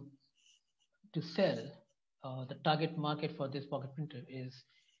to sell the target market for this pocket printer is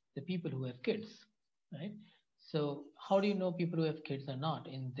the people who have kids, right? So how do you know people who have kids or not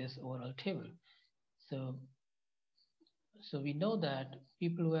in this overall table? So we know that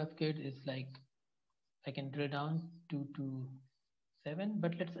people who have kids is like, I can drill down 2 to 7,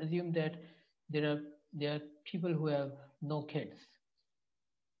 but let's assume that there are people who have no kids,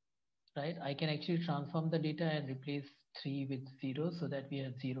 right? I can actually transform the data and replace 3 with 0 so that we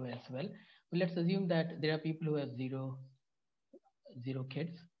have 0 as well. But let's assume that there are people who have zero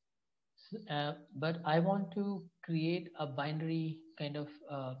kids. But I want to create a binary kind of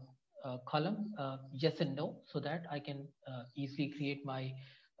column, yes and no, so that I can easily create my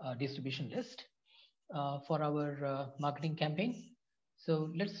distribution list for our marketing campaign.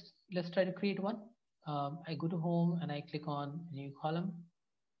 So let's try to create one. I go to home and I click on new column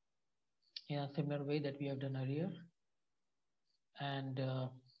in a similar way that we have done earlier. And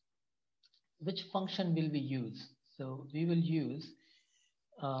which function will we use? So we will use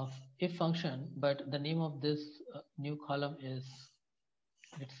if function, but the name of this new column is,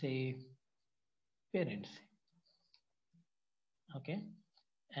 let's say, parents. Okay.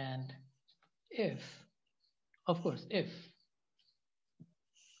 And if, of course, if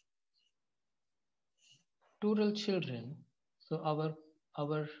total children, so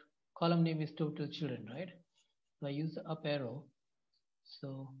our column name is total children, right? So I use the up arrow.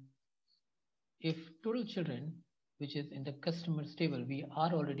 So if total children, which is in the customers table, we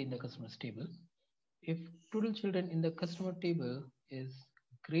are already in the customers table. If total children in the customer table is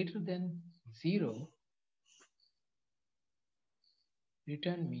greater than 0,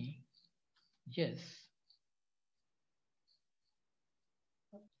 return me yes.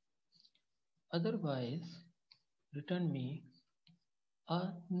 Otherwise, return me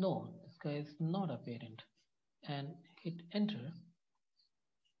no, this guy is not a parent. And hit enter.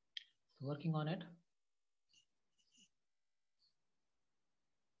 So working on it.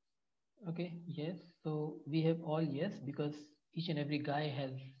 Okay, yes. So we have all yes because each and every guy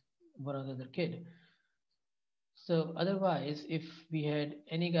has one other kid. So otherwise, if we had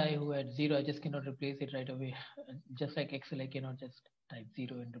any guy who had 0, I just cannot replace it right away. Just like Excel, I cannot just type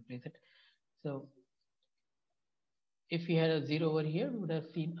 0 and replace it. So if we had a 0 over here, we would have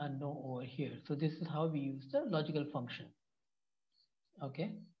seen a no over here. So this is how we use the logical function.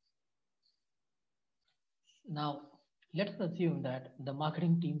 Okay. Now, let's assume that the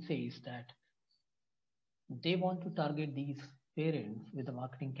marketing team says that they want to target these parents with the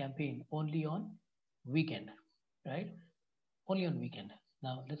marketing campaign only on weekend, right? Only on weekend.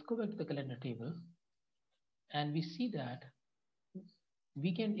 Now, let's go back to the calendar table and we see that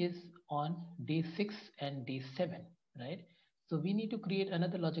weekend is on day 6 and day 7, right? So we need to create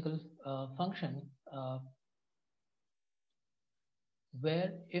another logical function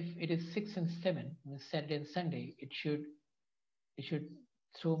where if it is 6 and 7, Saturday and Sunday, it should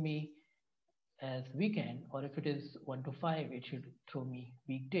throw me as weekend, or if it is 1 to 5, it should throw me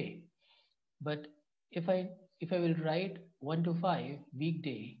weekday. But if I if I will write 1 to 5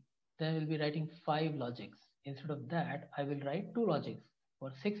 weekday, then I will be writing 5 logics. Instead of that, I will write 2 logics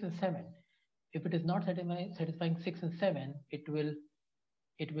for 6 and 7. If it is not satisfying 6 and 7, it will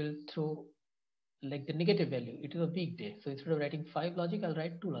throw like the negative value. It is a weekday. So instead of writing 5 logic, I'll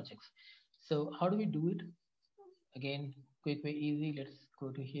write 2 logics. So how do we do it? Again, quick way, easy. Let's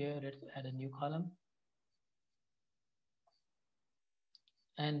go to here. Let's add a new column.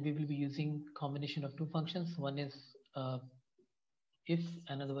 And we will be using combination of 2 functions. One is if,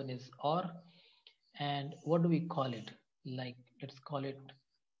 another one is or. And what do we call it? Like, let's call it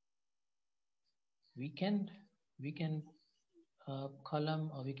weekend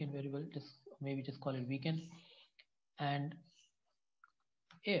column, or weekend variable. Just maybe just call it weekend. And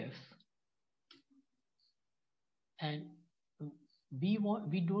if, and we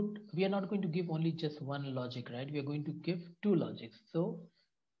are not going to give only just one logic, right? We are going to give 2 logics. So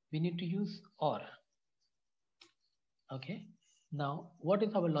we need to use or. Okay. Now, what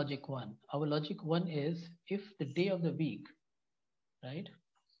is our logic 1? Our logic 1 is if the day of the week, right?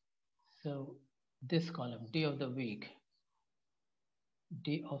 So this column, day of the week,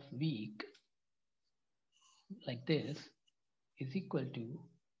 like this, is equal to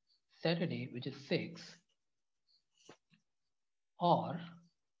Saturday, which is 6, or,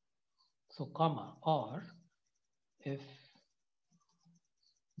 so comma, or if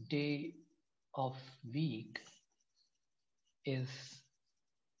day of week is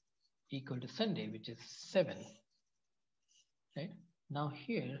equal to Sunday, which is 7, right? Now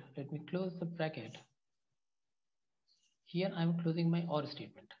here, let me close the bracket. Here I'm closing my or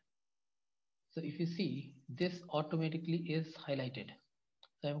statement. So if you see, this automatically is highlighted.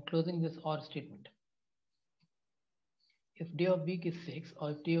 So I'm closing this or statement. If day of week is 6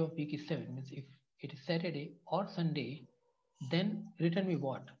 or if day of week is 7, means if it is Saturday or Sunday, then return me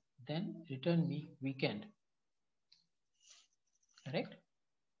what? Then return me weekend. Correct?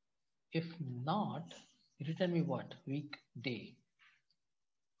 If not, return me what? Weekday.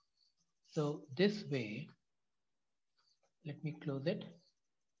 So this way, let me close it.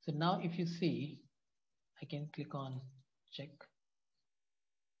 So now if you see, I can click on check,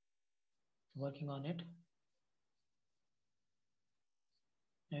 working on it.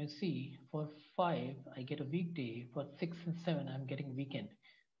 Now you see, for 5, I get a weekday. For 6 and 7, I'm getting weekend.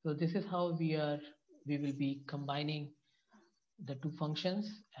 So this is how we will be combining the 2 functions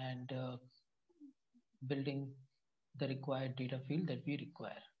and building the required data field that we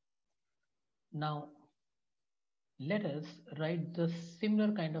require. Now, let us write the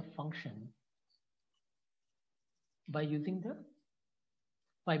similar kind of function by using the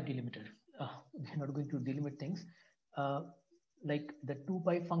pipe delimiter. We're not going to delimit things. Like the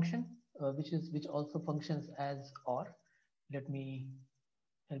 2pipe function, which also functions as or. Let me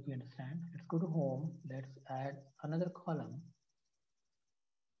help you understand. Let's go to home. Let's add another column.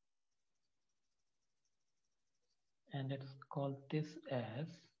 And let's call this as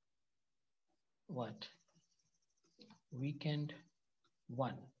what? Weekend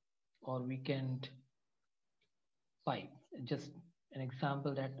 1 or weekend pipe. Just an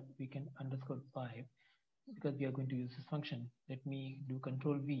example that we can underscore pipe, because we are going to use this function. Let me do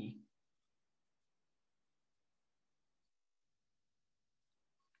Control V.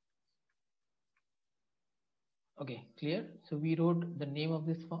 Okay, clear. So we wrote the name of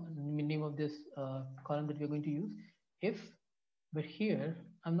this column that we are going to use, if, but here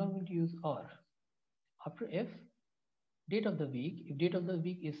I'm not going to use or. After if, date of the week, if date of the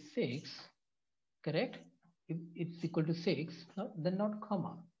week is 6, correct? If it's equal to 6, then not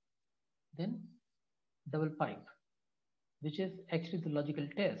comma, then double pipe, which is actually the logical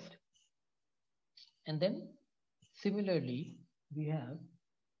test. And then similarly, we have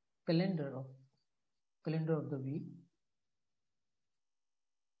calendar of the week.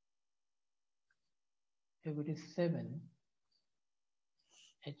 If it is 7,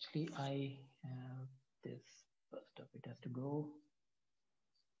 actually I have this first up. It has to go.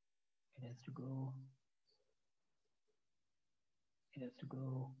 It has to go. It has to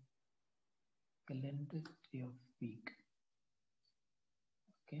go. Calendar day of week.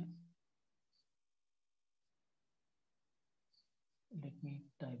 Okay. Let me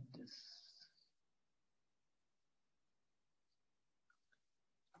type this.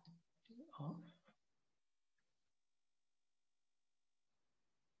 Of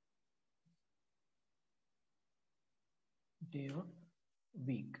day of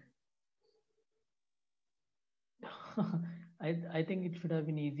week. I think it should have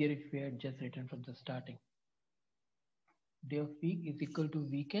been easier if we had just written from the starting. Day of week is equal to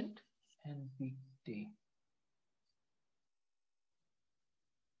weekend, and weekday.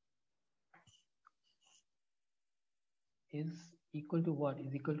 Is equal to what?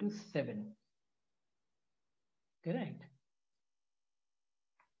 Is equal to 7. Correct.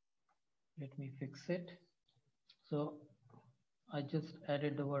 Let me fix it. So I just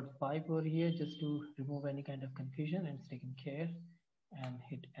added the word 5 over here just to remove any kind of confusion, and it's taken care, and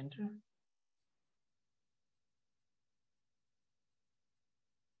hit enter.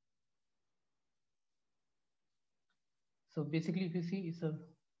 So basically, if you see, it's a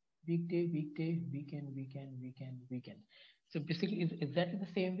weekday, weekday, weekend, weekend, weekend, weekend. So basically, it's exactly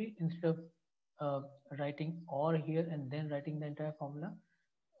the same way. Instead of writing or here and then writing the entire formula,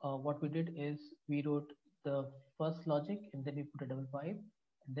 what we did is we wrote the first logic and then we put a double pipe,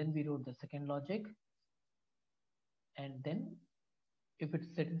 and then we wrote the second logic, and then if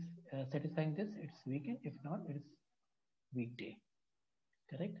it's satisfying this, it's weekend. If not, it's weekday.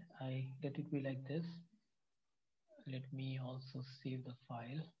 Correct. I let it be like this. Let me also save the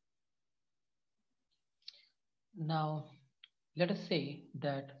file. Now let us say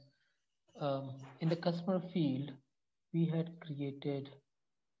that in the customer field we had created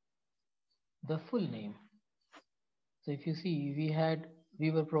the full name. So if you see, we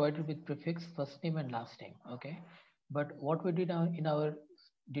were provided with prefix first name and last name. Okay, but what we did in our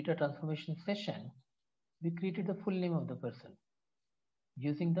data transformation session, we created the full name of the person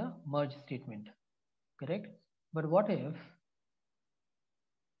using the merge statement. Correct. But what if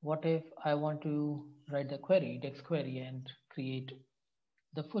I want to write the query, text query, and create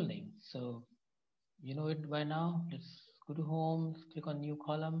the full name? So you know it by now. Let's go to home, click on new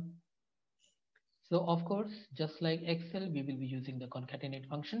column. So of course, just like Excel, we will be using the concatenate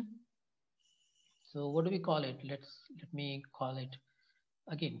function. So what do we call it? Let me call it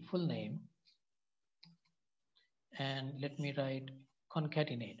again full name, and let me write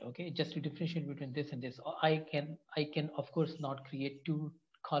concatenate. Okay, just to differentiate between this and this. I can of course not create two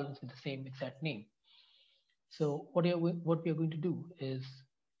columns with the same exact name. So what we are going to do is,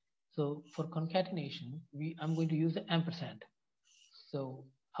 so for concatenation, I'm going to use the ampersand. So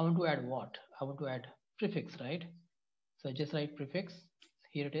I want to add what? I want to add prefix, right? So I just write prefix.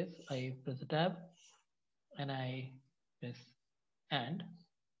 Here it is. I press the tab and I press and.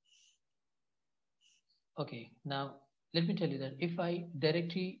 Okay, now let me tell you that if I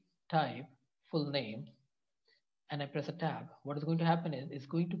directly type full name and I press a tab, what is going to happen is it's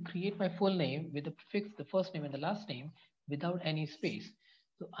going to create my full name with the prefix, the first name and the last name without any space.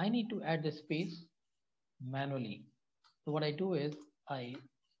 So I need to add the space manually. So what I do is I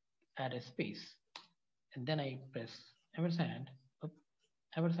add a space and then I press ampersand,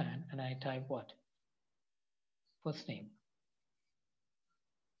 ampersand, and I type what? First name,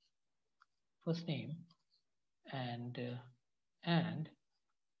 first name, and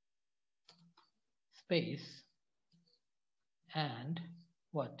space and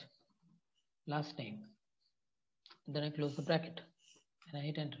what? Last name. And then I close the bracket and I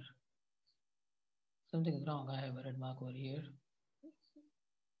hit enter. Something is wrong. I have a red mark over here.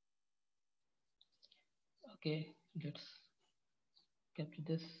 Okay, let's capture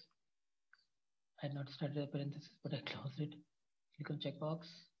this. I had not started a parenthesis, but I closed it. Click on checkbox,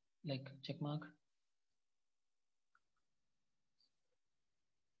 like check mark.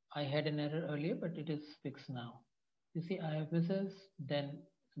 I had an error earlier, but it is fixed now. You see, I have Mrs. then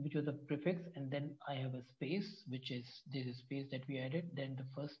which was a prefix, and then I have a space, which is this is space that we added, then the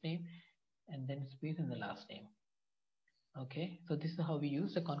first name, and then space in the last name. Okay, so this is how we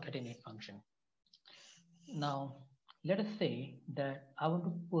use the concatenate function. Now, let us say that I want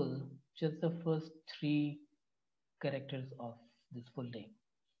to pull just the first 3 characters of this full name,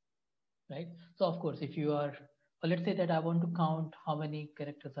 right? So of course, if you are, or let's say that I want to count how many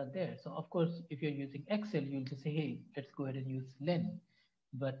characters are there. So of course, if you're using Excel, you'll just say, hey, let's go ahead and use len.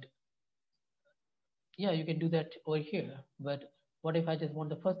 But yeah, you can do that over here. But what if I just want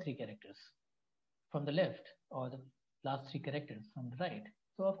the first 3 characters from the left or the last 3 characters from the right?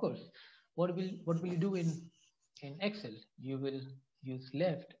 So of course, what will you do in Excel? You will use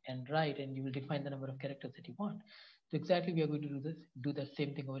left and right, and you will define the number of characters that you want. So exactly, we are going to do the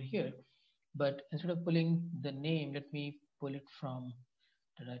same thing over here. But instead of pulling the name, let me pull it from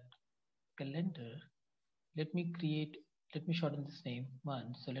the calendar. Let me shorten this name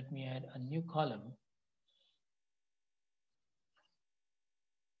month. So let me add a new column.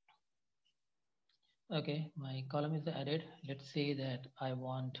 Okay, my column is added. Let's say that I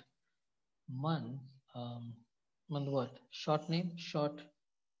want month, month what? Short name, short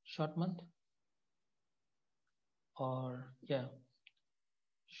month, or yeah,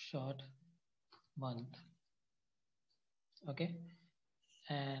 short month. Okay,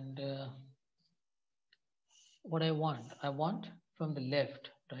 And what I want from the left,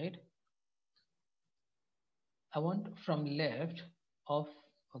 right? I want from left of,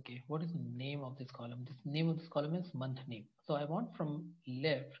 okay, what is the name of this column? This name of this column is month name. So I want from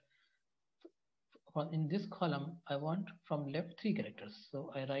left, in this column, I want from left 3 characters.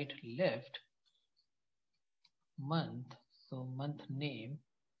 So I write left month, so month name,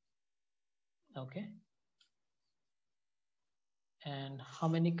 okay. And how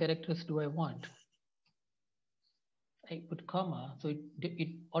many characters do I want? I put comma, so it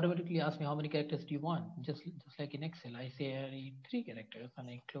automatically asks me how many characters do you want. Just like in Excel, I say I need 3 characters and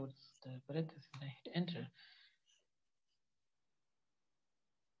I close the parenthesis and I hit enter.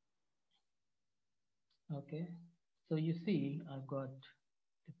 Okay, so you see I've got,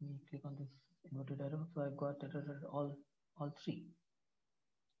 let me click on this inverted arrow. So I've got all 3.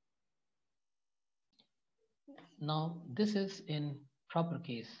 Now this is in proper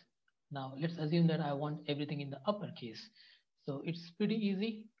case. Now let's assume that I want everything in the uppercase. So it's pretty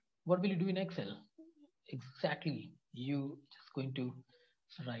easy. What will you do in Excel? Exactly, you just going to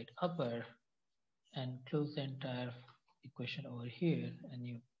write upper and close the entire equation over here, and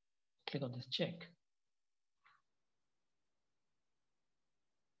you click on this check.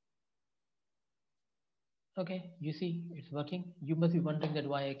 Okay, you see it's working. You must be wondering that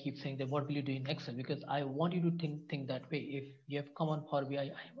why I keep saying that what will you do in Excel, because I want you to think that way. If you have come on Power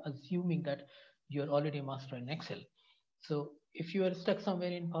BI, I'm assuming that you're already a master in Excel. So if you are stuck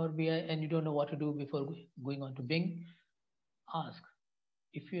somewhere in Power BI and you don't know what to do before going on to Bing, ask.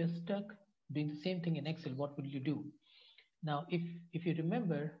 If you are stuck doing the same thing in Excel, what will you do? Now, if you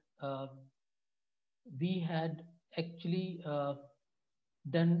remember, we had actually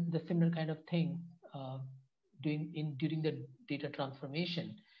done the similar kind of thing during the data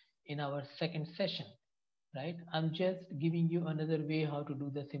transformation in our second session, right? I'm just giving you another way how to do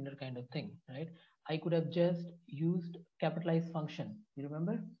the similar kind of thing, right? I could have just used capitalize function. You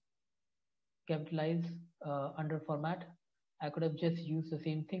remember? Capitalize under format. I could have just used the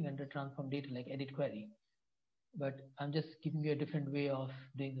same thing under transform data like edit query, but I'm just giving you a different way of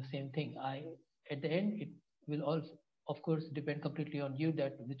doing the same thing. At the end, it will also, of course, depend completely on you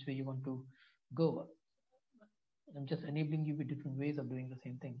that which way you want to go. I'm just enabling you with different ways of doing the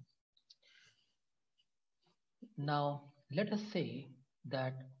same thing. Now, let us say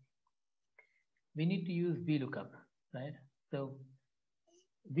that we need to use VLOOKUP, right? So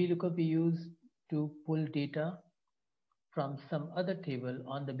VLOOKUP we use to pull data from some other table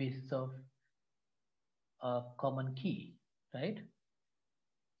on the basis of a common key, right?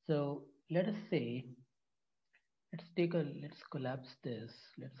 So let us say, let's collapse this.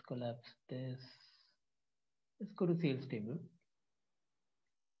 Let's collapse this. Let's go to sales table.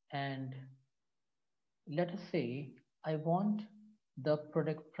 And let us say I want the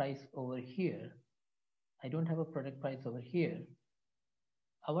product price over here. I don't have a product price over here.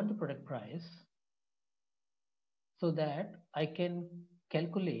 I want the product price so that I can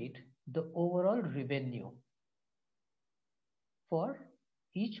calculate the overall revenue for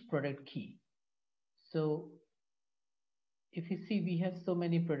each product key. So if you see, we have so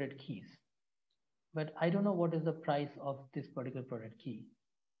many product keys, but I don't know what is the price of this particular product key.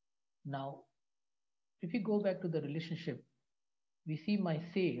 Now, if you go back to the relationship, we see my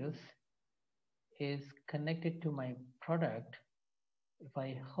sales is connected to my product. If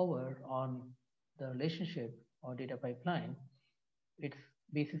I hover on the relationship or data pipeline, it's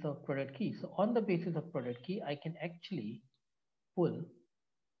basis of product key. So on the basis of product key, I can actually pull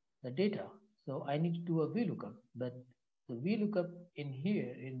the data. So I need to do a VLOOKUP, but the VLOOKUP in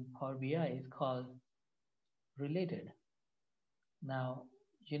here in Power BI is called related. Now,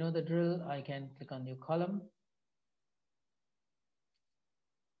 you know the drill. I can click on new column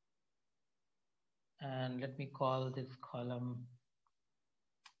and let me call this column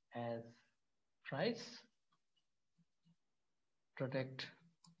as price, product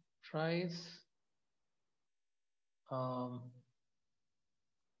price,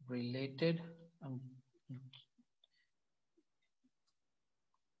 related,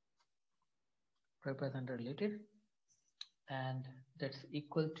 purpose under related, and that's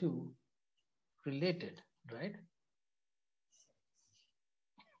equal to related, right?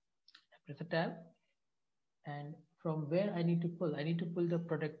 Press a tab, and from where I need to pull? I need to pull the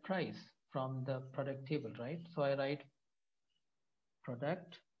product price from the product table, right? So I write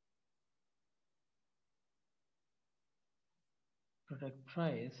product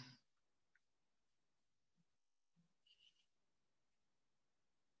price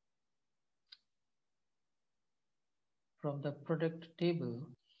from the product table.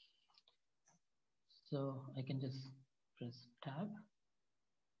 So I can just press tab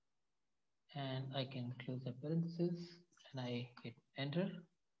and I can close the parenthesis and I hit enter.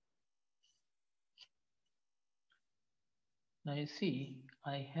 Now you see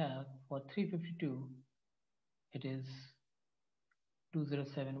I have for 352 it is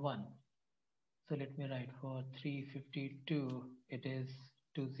 2071. So let me write for 352 it is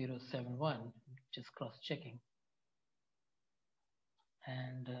 2071, just cross checking.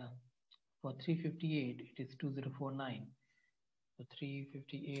 And for 358 it is 2049. For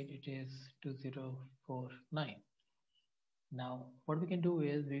 358 it is 2049. Now what we can do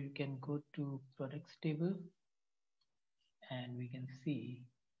is we can go to products table and we can see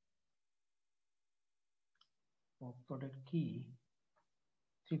for product key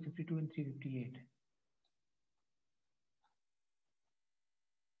 352 and 358.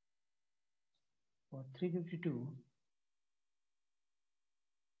 For 352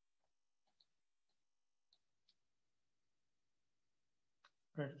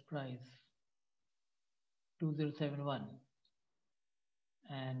 product price 2071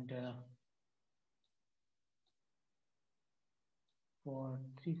 and for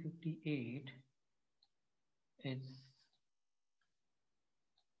 358 it's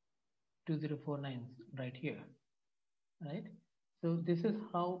 2049 right here, right? So this is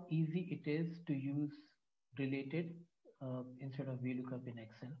how easy it is to use related instead of VLOOKUP in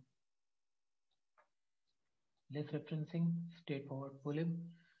Excel. Less referencing, straightforward boolean.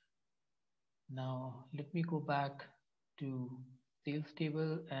 Now let me go back to sales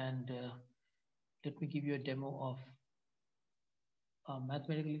table and let me give you a demo of a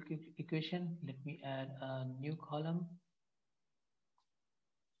mathematical equation. Let me add a new column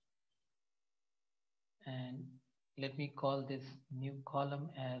and let me call this new column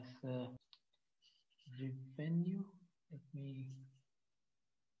as revenue. Let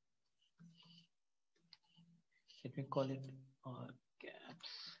me call it gaps.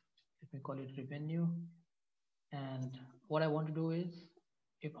 Let me call it revenue. And what I want to do is,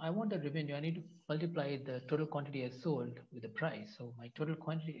 if I want the revenue, I need to multiply the total quantity as sold with the price. So my total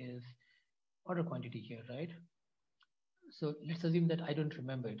quantity is order quantity here, right? So let's assume that I don't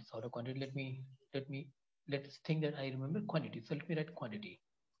remember it's order quantity. Let's think that I remember quantity. So let me write quantity.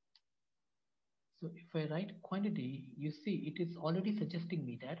 So if I write quantity, you see it is already suggesting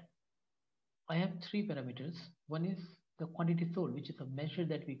me that I have three parameters. One is the quantity sold, which is a measure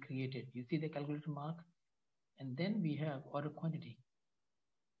that we created. You see the calculator mark, and then we have order quantity.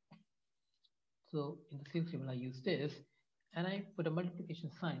 So in the sales table, I use this and I put a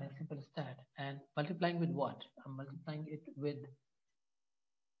multiplication sign, as simple as that. And multiplying with what? I'm multiplying it with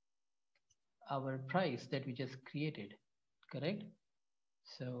our price that we just created, correct?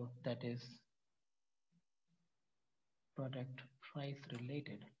 So that is product price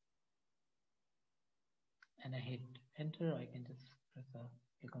related. And I hit enter. I can just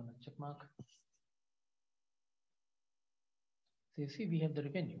click on the check mark. So you see we have the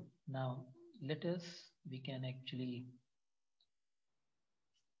revenue. Now we can actually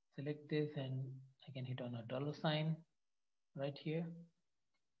select this and I can hit on a dollar sign right here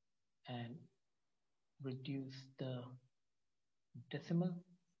and reduce the decimal.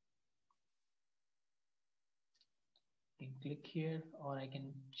 I can click here, or I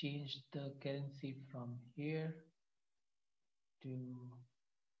can change the currency from here to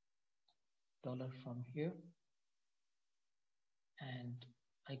dollar from here, and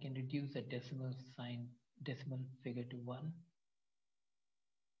I can reduce the decimal figure to 1.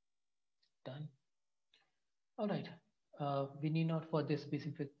 Done. All right. We need not, for this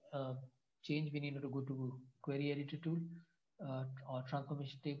specific change, we need not to go to query editor tool or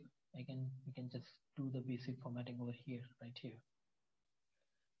transformation table. We can just do the basic formatting over here, right here.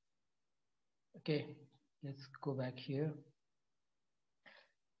 Okay, let's go back here.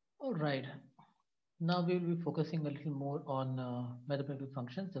 All right. Now we will be focusing a little more on mathematical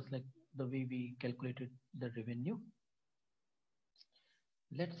functions, just like the way we calculated the revenue.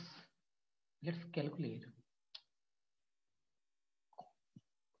 Let's calculate.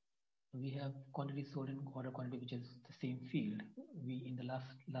 We have quantity sold and order quantity, which is the same field. We in the last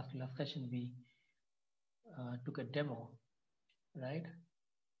session we took a demo, right?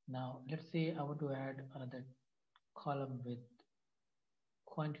 Now let's say I want to add another column with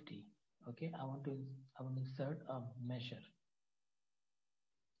quantity. Okay, I want to insert a measure.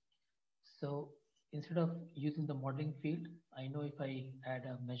 So instead of using the modeling field, I know if I add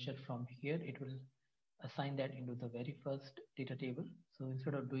a measure from here, it will assign that into the very first data table. So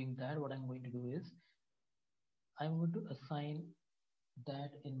instead of doing that, what I'm going to do is I'm going to assign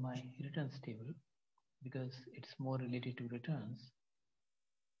that in my returns table because it's more related to returns.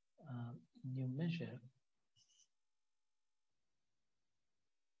 New measure.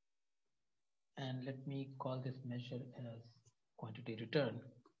 And let me call this measure as quantity return.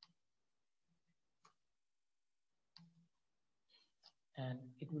 And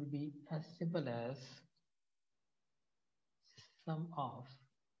it will be as simple as sum of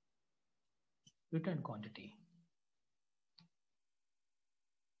return quantity.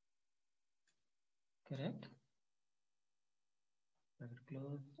 Correct? Bracket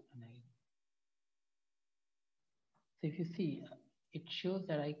close, and so if you see, it shows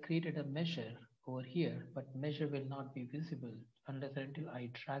that I created a measure over here, but measure will not be visible unless and until I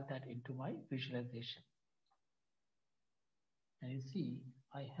drag that into my visualization. And you see,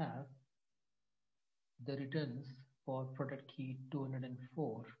 I have the returns for product key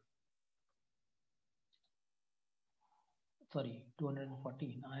 204, sorry,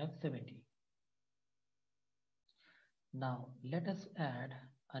 214, I have 70. Now let us add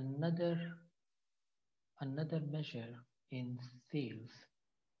another measure in sales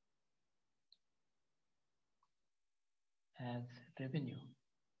as revenue.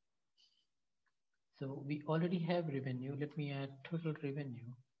 So we already have revenue. Let me add total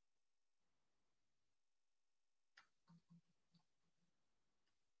revenue.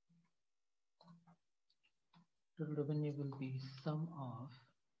 Total revenue will be sum of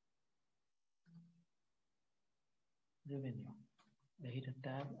revenue. I hit a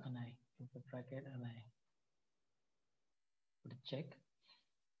tab and I put a bracket and I put a check.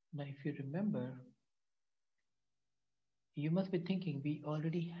 Now if you remember, you must be thinking we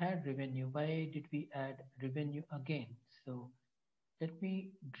already had revenue. Why did we add revenue again? So let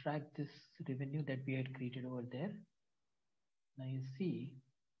me drag this revenue that we had created over there. Now you see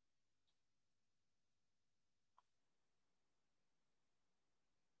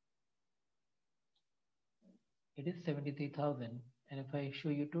it is 73,000, and if I show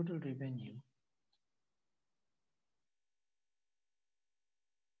you total revenue,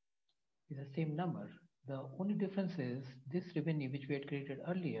 it's the same number. The only difference is this revenue which we had created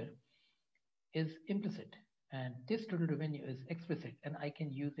earlier is implicit, and this total revenue is explicit, and I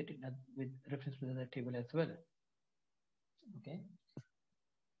can use it with reference to the other table as well. Okay.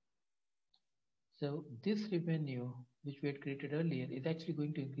 So this revenue which we had created earlier is actually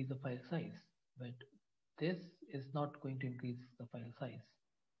going to increase the file size, but this is not going to increase the file size.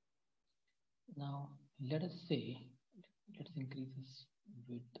 Now let us say, let's increase this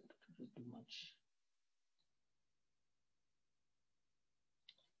width too much.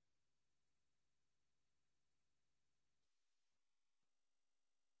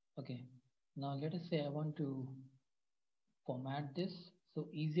 Okay, now let us say I want to format this. So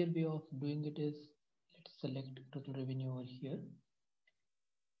easier way of doing it is, let's select total revenue over here,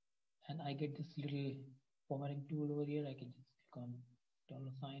 and I get this little formatting tool over here. I can just click on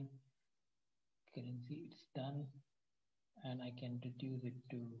 $sign currency, it's done, and I can reduce it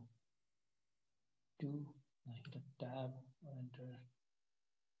to 2. I hit a tab or enter,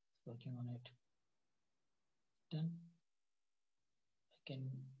 it's working on it, done. I can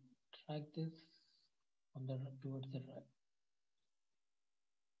drag this on the towards the right.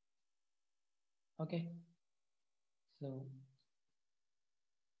 Okay, so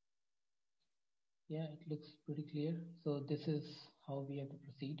yeah, it looks pretty clear. So this is how we have to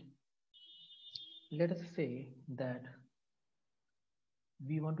proceed. Let us say that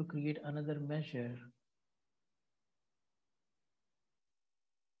we want to create another measure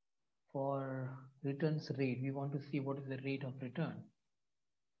for returns rate. We want to see what is the rate of return.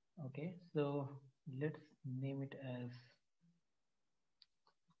 Okay, so let's name it as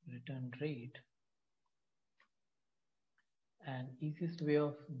return rate. And easiest way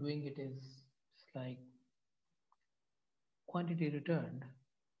of doing it is like quantity returned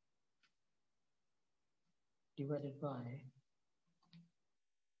divided by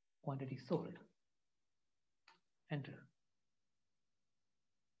quantity sold. Enter.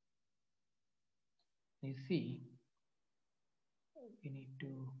 You see, we need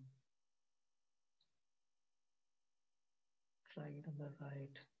to drag it on the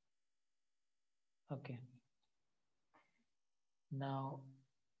right. Okay. Now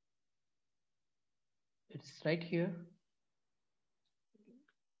it's right here.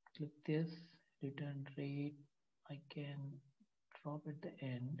 Click this return rate. I can drop at the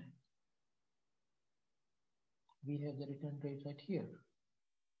end. We have the return rate right here.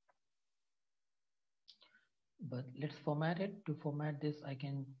 But let's format it. To format this, I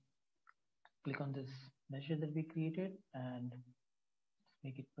can click on this measure that we created and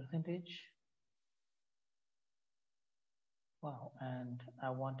make it percentage. Wow, and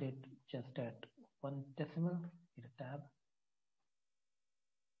I want it just at 1 decimal. Hit a tab.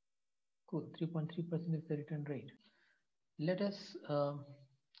 Cool, 3.3% is the return rate. Let us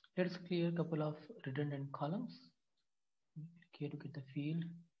Let's clear a couple of redundant columns here to get the field.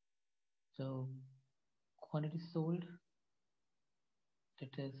 So quantity sold,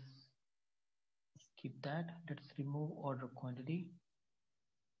 let us keep that. Let's remove order quantity.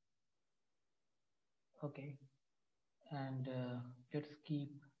 Okay, and let's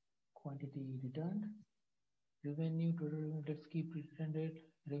keep quantity returned. Revenue total revenue, let's keep return rate,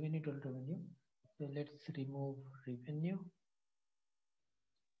 revenue total revenue. So let's remove revenue.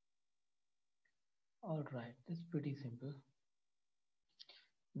 All right, that's pretty simple.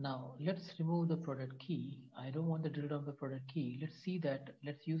 Now let's remove the product key. I don't want the drill down the product key. Let's see that.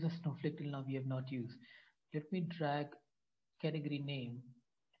 Let's use a snowflake till now we have not used. Let me drag category name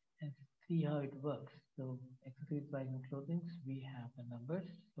and see how it works. So accessories, buying and clothing, we have the numbers.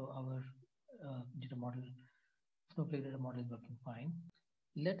 So our data model, snowflake data model is working fine.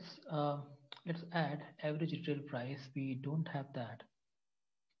 Let's add average retail price. We don't have that.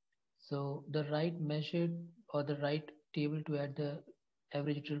 So the right measured or the right table to add the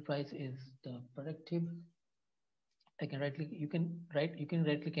average retail price is the product table. I can right click. You can right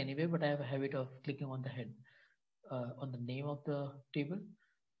click anywhere, but I have a habit of clicking on the head on the name of the table.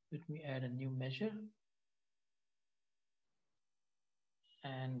 Let me add a new measure,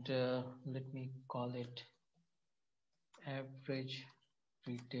 and let me call it average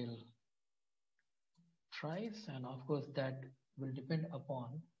retail price, and of course that will depend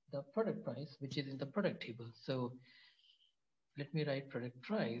upon the product price, which is in the product table. So let me write product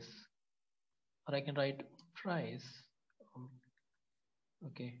price, or I can write price. Um,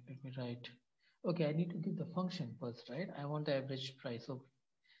 okay, let me write. Okay, I need to give the function first, right? I want the average price. So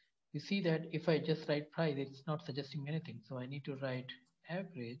you see that if I just write price, it's not suggesting anything. So I need to write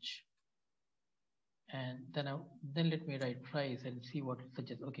average, and then let me write price and see what it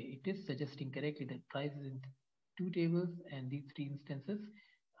suggests. Okay, it is suggesting correctly that price is in two tables and these three instances.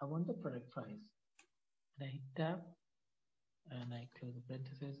 I want the product price. And I hit tab and I close the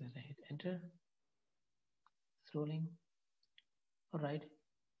parentheses and I hit enter. Scrolling. All right.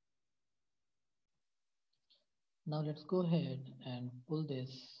 Now let's go ahead and pull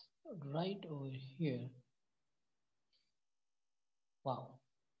this right over here. Wow.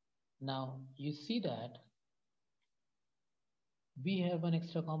 Now you see that we have an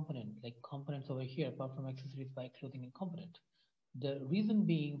extra component, like components over here, apart from accessories, by clothing and component. The reason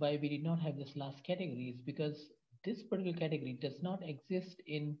being why we did not have this last category is because this particular category does not exist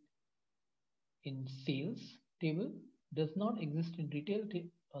in sales table, does not exist in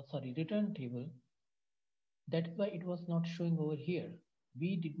return table. That is why it was not showing over here.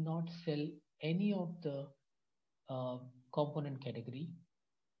 We did not sell any of the uh, component category.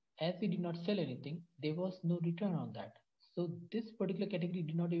 As we did not sell anything, there was no return on that. So this particular category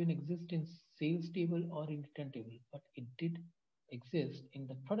did not even exist in sales table or in return table, but it did exist in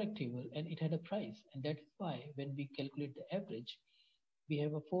the product table and it had a price. And that is why when we calculate the average, we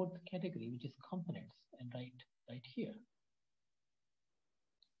have a fourth category, which is components, and right here.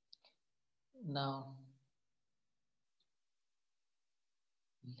 Now,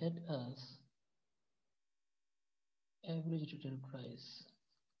 let us average retail price.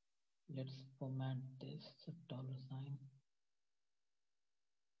 Let's format this dollar sign.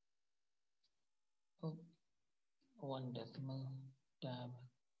 Oh, one decimal tab.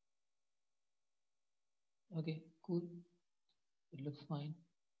 Okay, cool. It looks fine.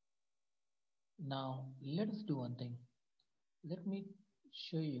 Now let's do one thing. Let me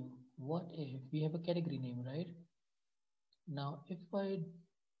show you what if we have a category name, right? Now if I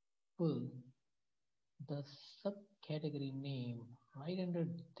pull the subcategory name right under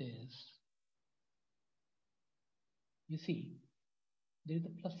this, you see there is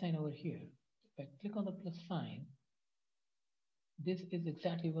a plus sign over here. If I click on the plus sign, this is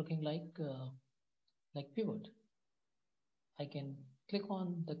exactly working like pivot. I can click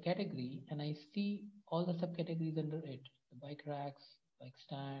on the category and I see all the subcategories under it. The bike racks, bike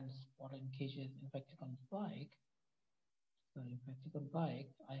stands, water cages. If I click on bike, sorry, if I click on bike,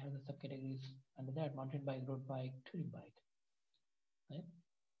 I have the subcategories under that: mountain bike, road bike, touring bike. Right?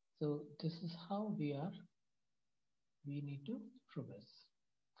 So this is how we need to progress.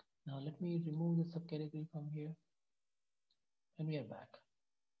 Now let me remove the subcategory from here and we are back.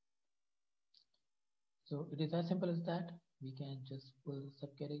 So it is as simple as that. We can just pull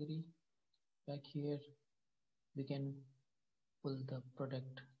subcategory back here. We can pull the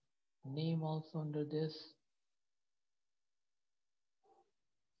product name also under this.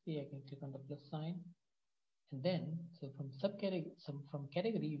 See, I can click on the plus sign. And then, so from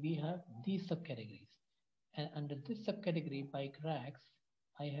category, we have these subcategories. And under this subcategory, bike racks,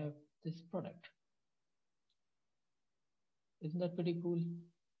 I have this product. Isn't that pretty cool?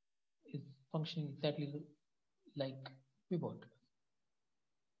 is functioning exactly like pivot.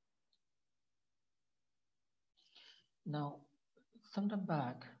 Now, sometime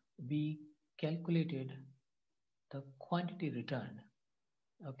back, we calculated the quantity returned.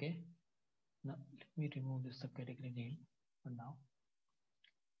 Okay. Now, let me remove this subcategory name for now.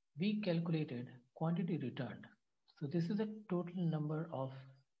 We calculated quantity returned. So this is a total number of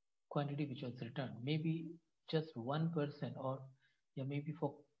quantity which was returned. Maybe just 1% or yeah, maybe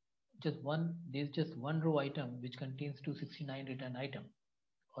for just one, there's just one row item which contains 269 return item,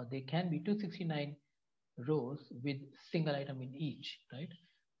 or there can be 269 rows with single item in each, right?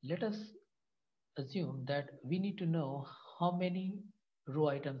 Let us assume that we need to know how many row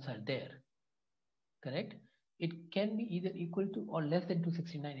items are there, correct? It can be either equal to or less than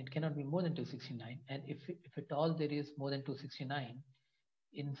 269. It cannot be more than 269. And if at all there is more than 269,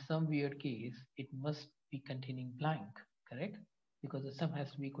 in some weird case, it must be containing blank, correct? Because the sum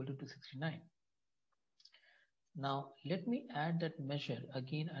has to be equal to 269. Now, let me add that measure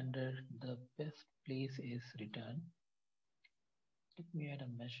again under the best place is return. Let me add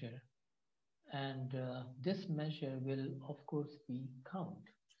a measure. And this measure will, of course, be count,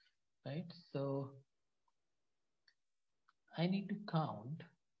 right? So I need to count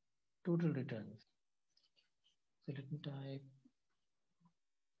total returns. So let me type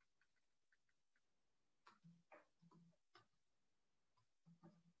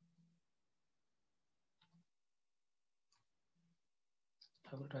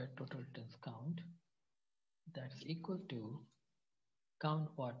I will write total returns count. That's equal to count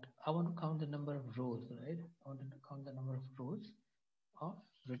what? I want to count the number of rows, right? I want to count the number of rows of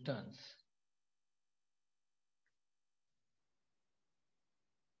returns.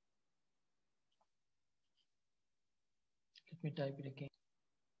 Let me type it again.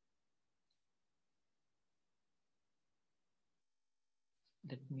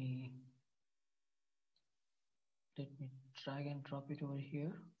 Let me drag and drop it over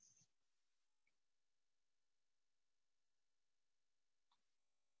here.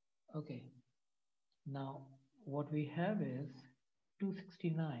 Okay. Now what we have is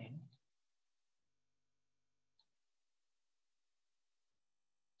 269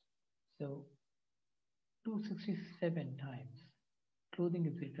 so 267 times clothing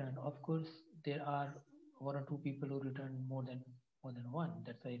is returned. Of course, there are one or two people who return more than one.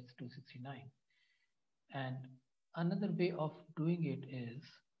 That's why it's 269. And another way of doing it is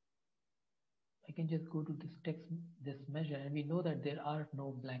I can just go to this text, this measure, and we know that there are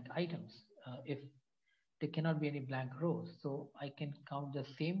no blank items. If there cannot be any blank rows, so I can count the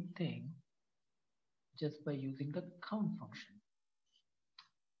same thing just by using the count function.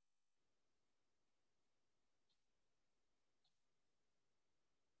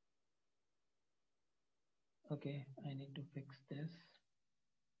 Okay, I need to fix this.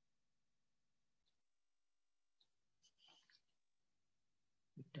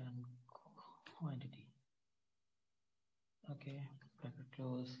 Return quantity. Okay, bracket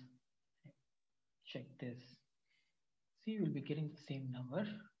close. Check this. See, we'll be getting the same number.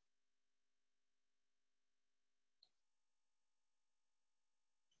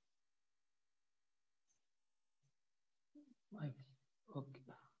 Okay,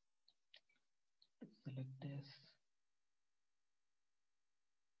 select this.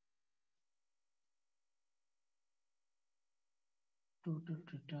 Total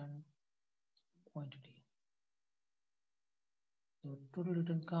return quantity. So total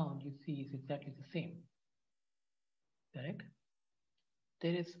return count you see is exactly the same, correct?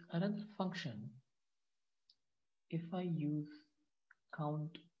 There is another function. If I use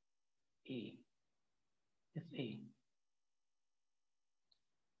count A, just A,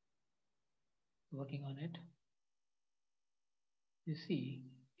 working on it, you see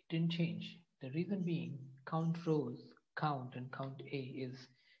it didn't change. The reason being count rows, count and count A is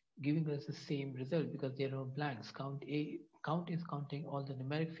giving us the same result because there are no blanks. Count is counting all the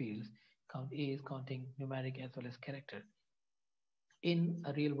numeric fields. Count A is counting numeric as well as character. In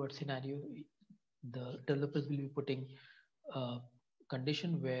a real world scenario, the developers will be putting a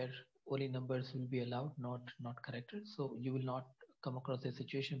condition where only numbers will be allowed, not characters. So you will not come across a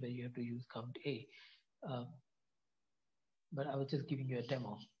situation where you have to use count A. But I was just giving you a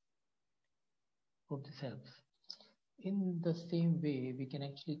demo. Hope this helps. In the same way, we can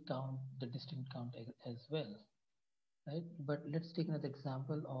actually count the distinct count as well, right? But let's take another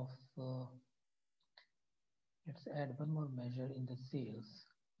example of, let's add one more measure in the sales.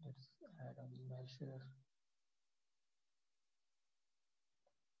 Let's add a measure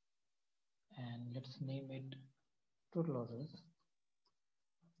and let's name it total orders.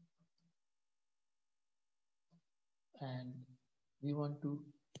 And we want to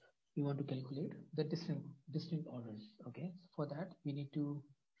We want to calculate the distinct orders. Okay, so for that we need to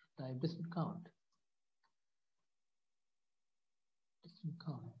type distinct count,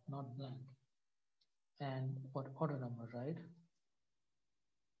 not blank, and what order number, right?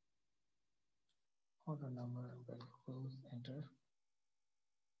 Order number, well, close, enter.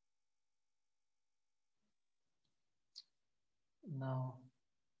 Now,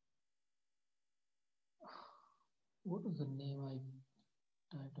 what was the name I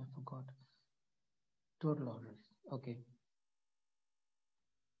typed? I forgot. Total orders. Okay,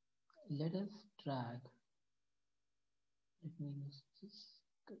 let us drag. Let me use this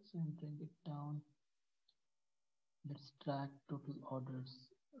and bring it down. Let's drag total orders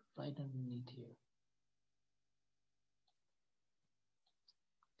right underneath here.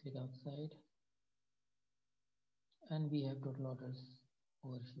 Click outside, and we have total orders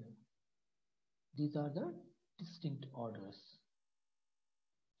over here. These are the distinct orders.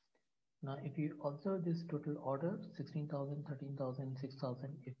 Now, if you observe this total order, 16,000, 13,000,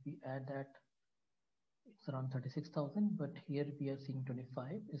 6,000, if we add that, it's around 36,000, but here we are seeing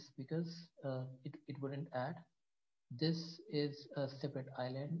 25 is because it wouldn't add. This is a separate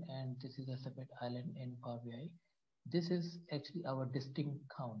island and this is a separate island in Power BI. This is actually our distinct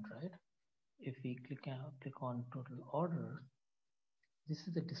count, right? If we click on total order, this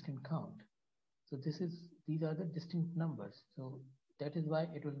is the distinct count. So these are the distinct numbers. So that is why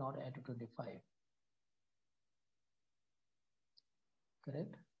it will not add to 25.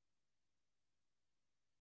 Correct?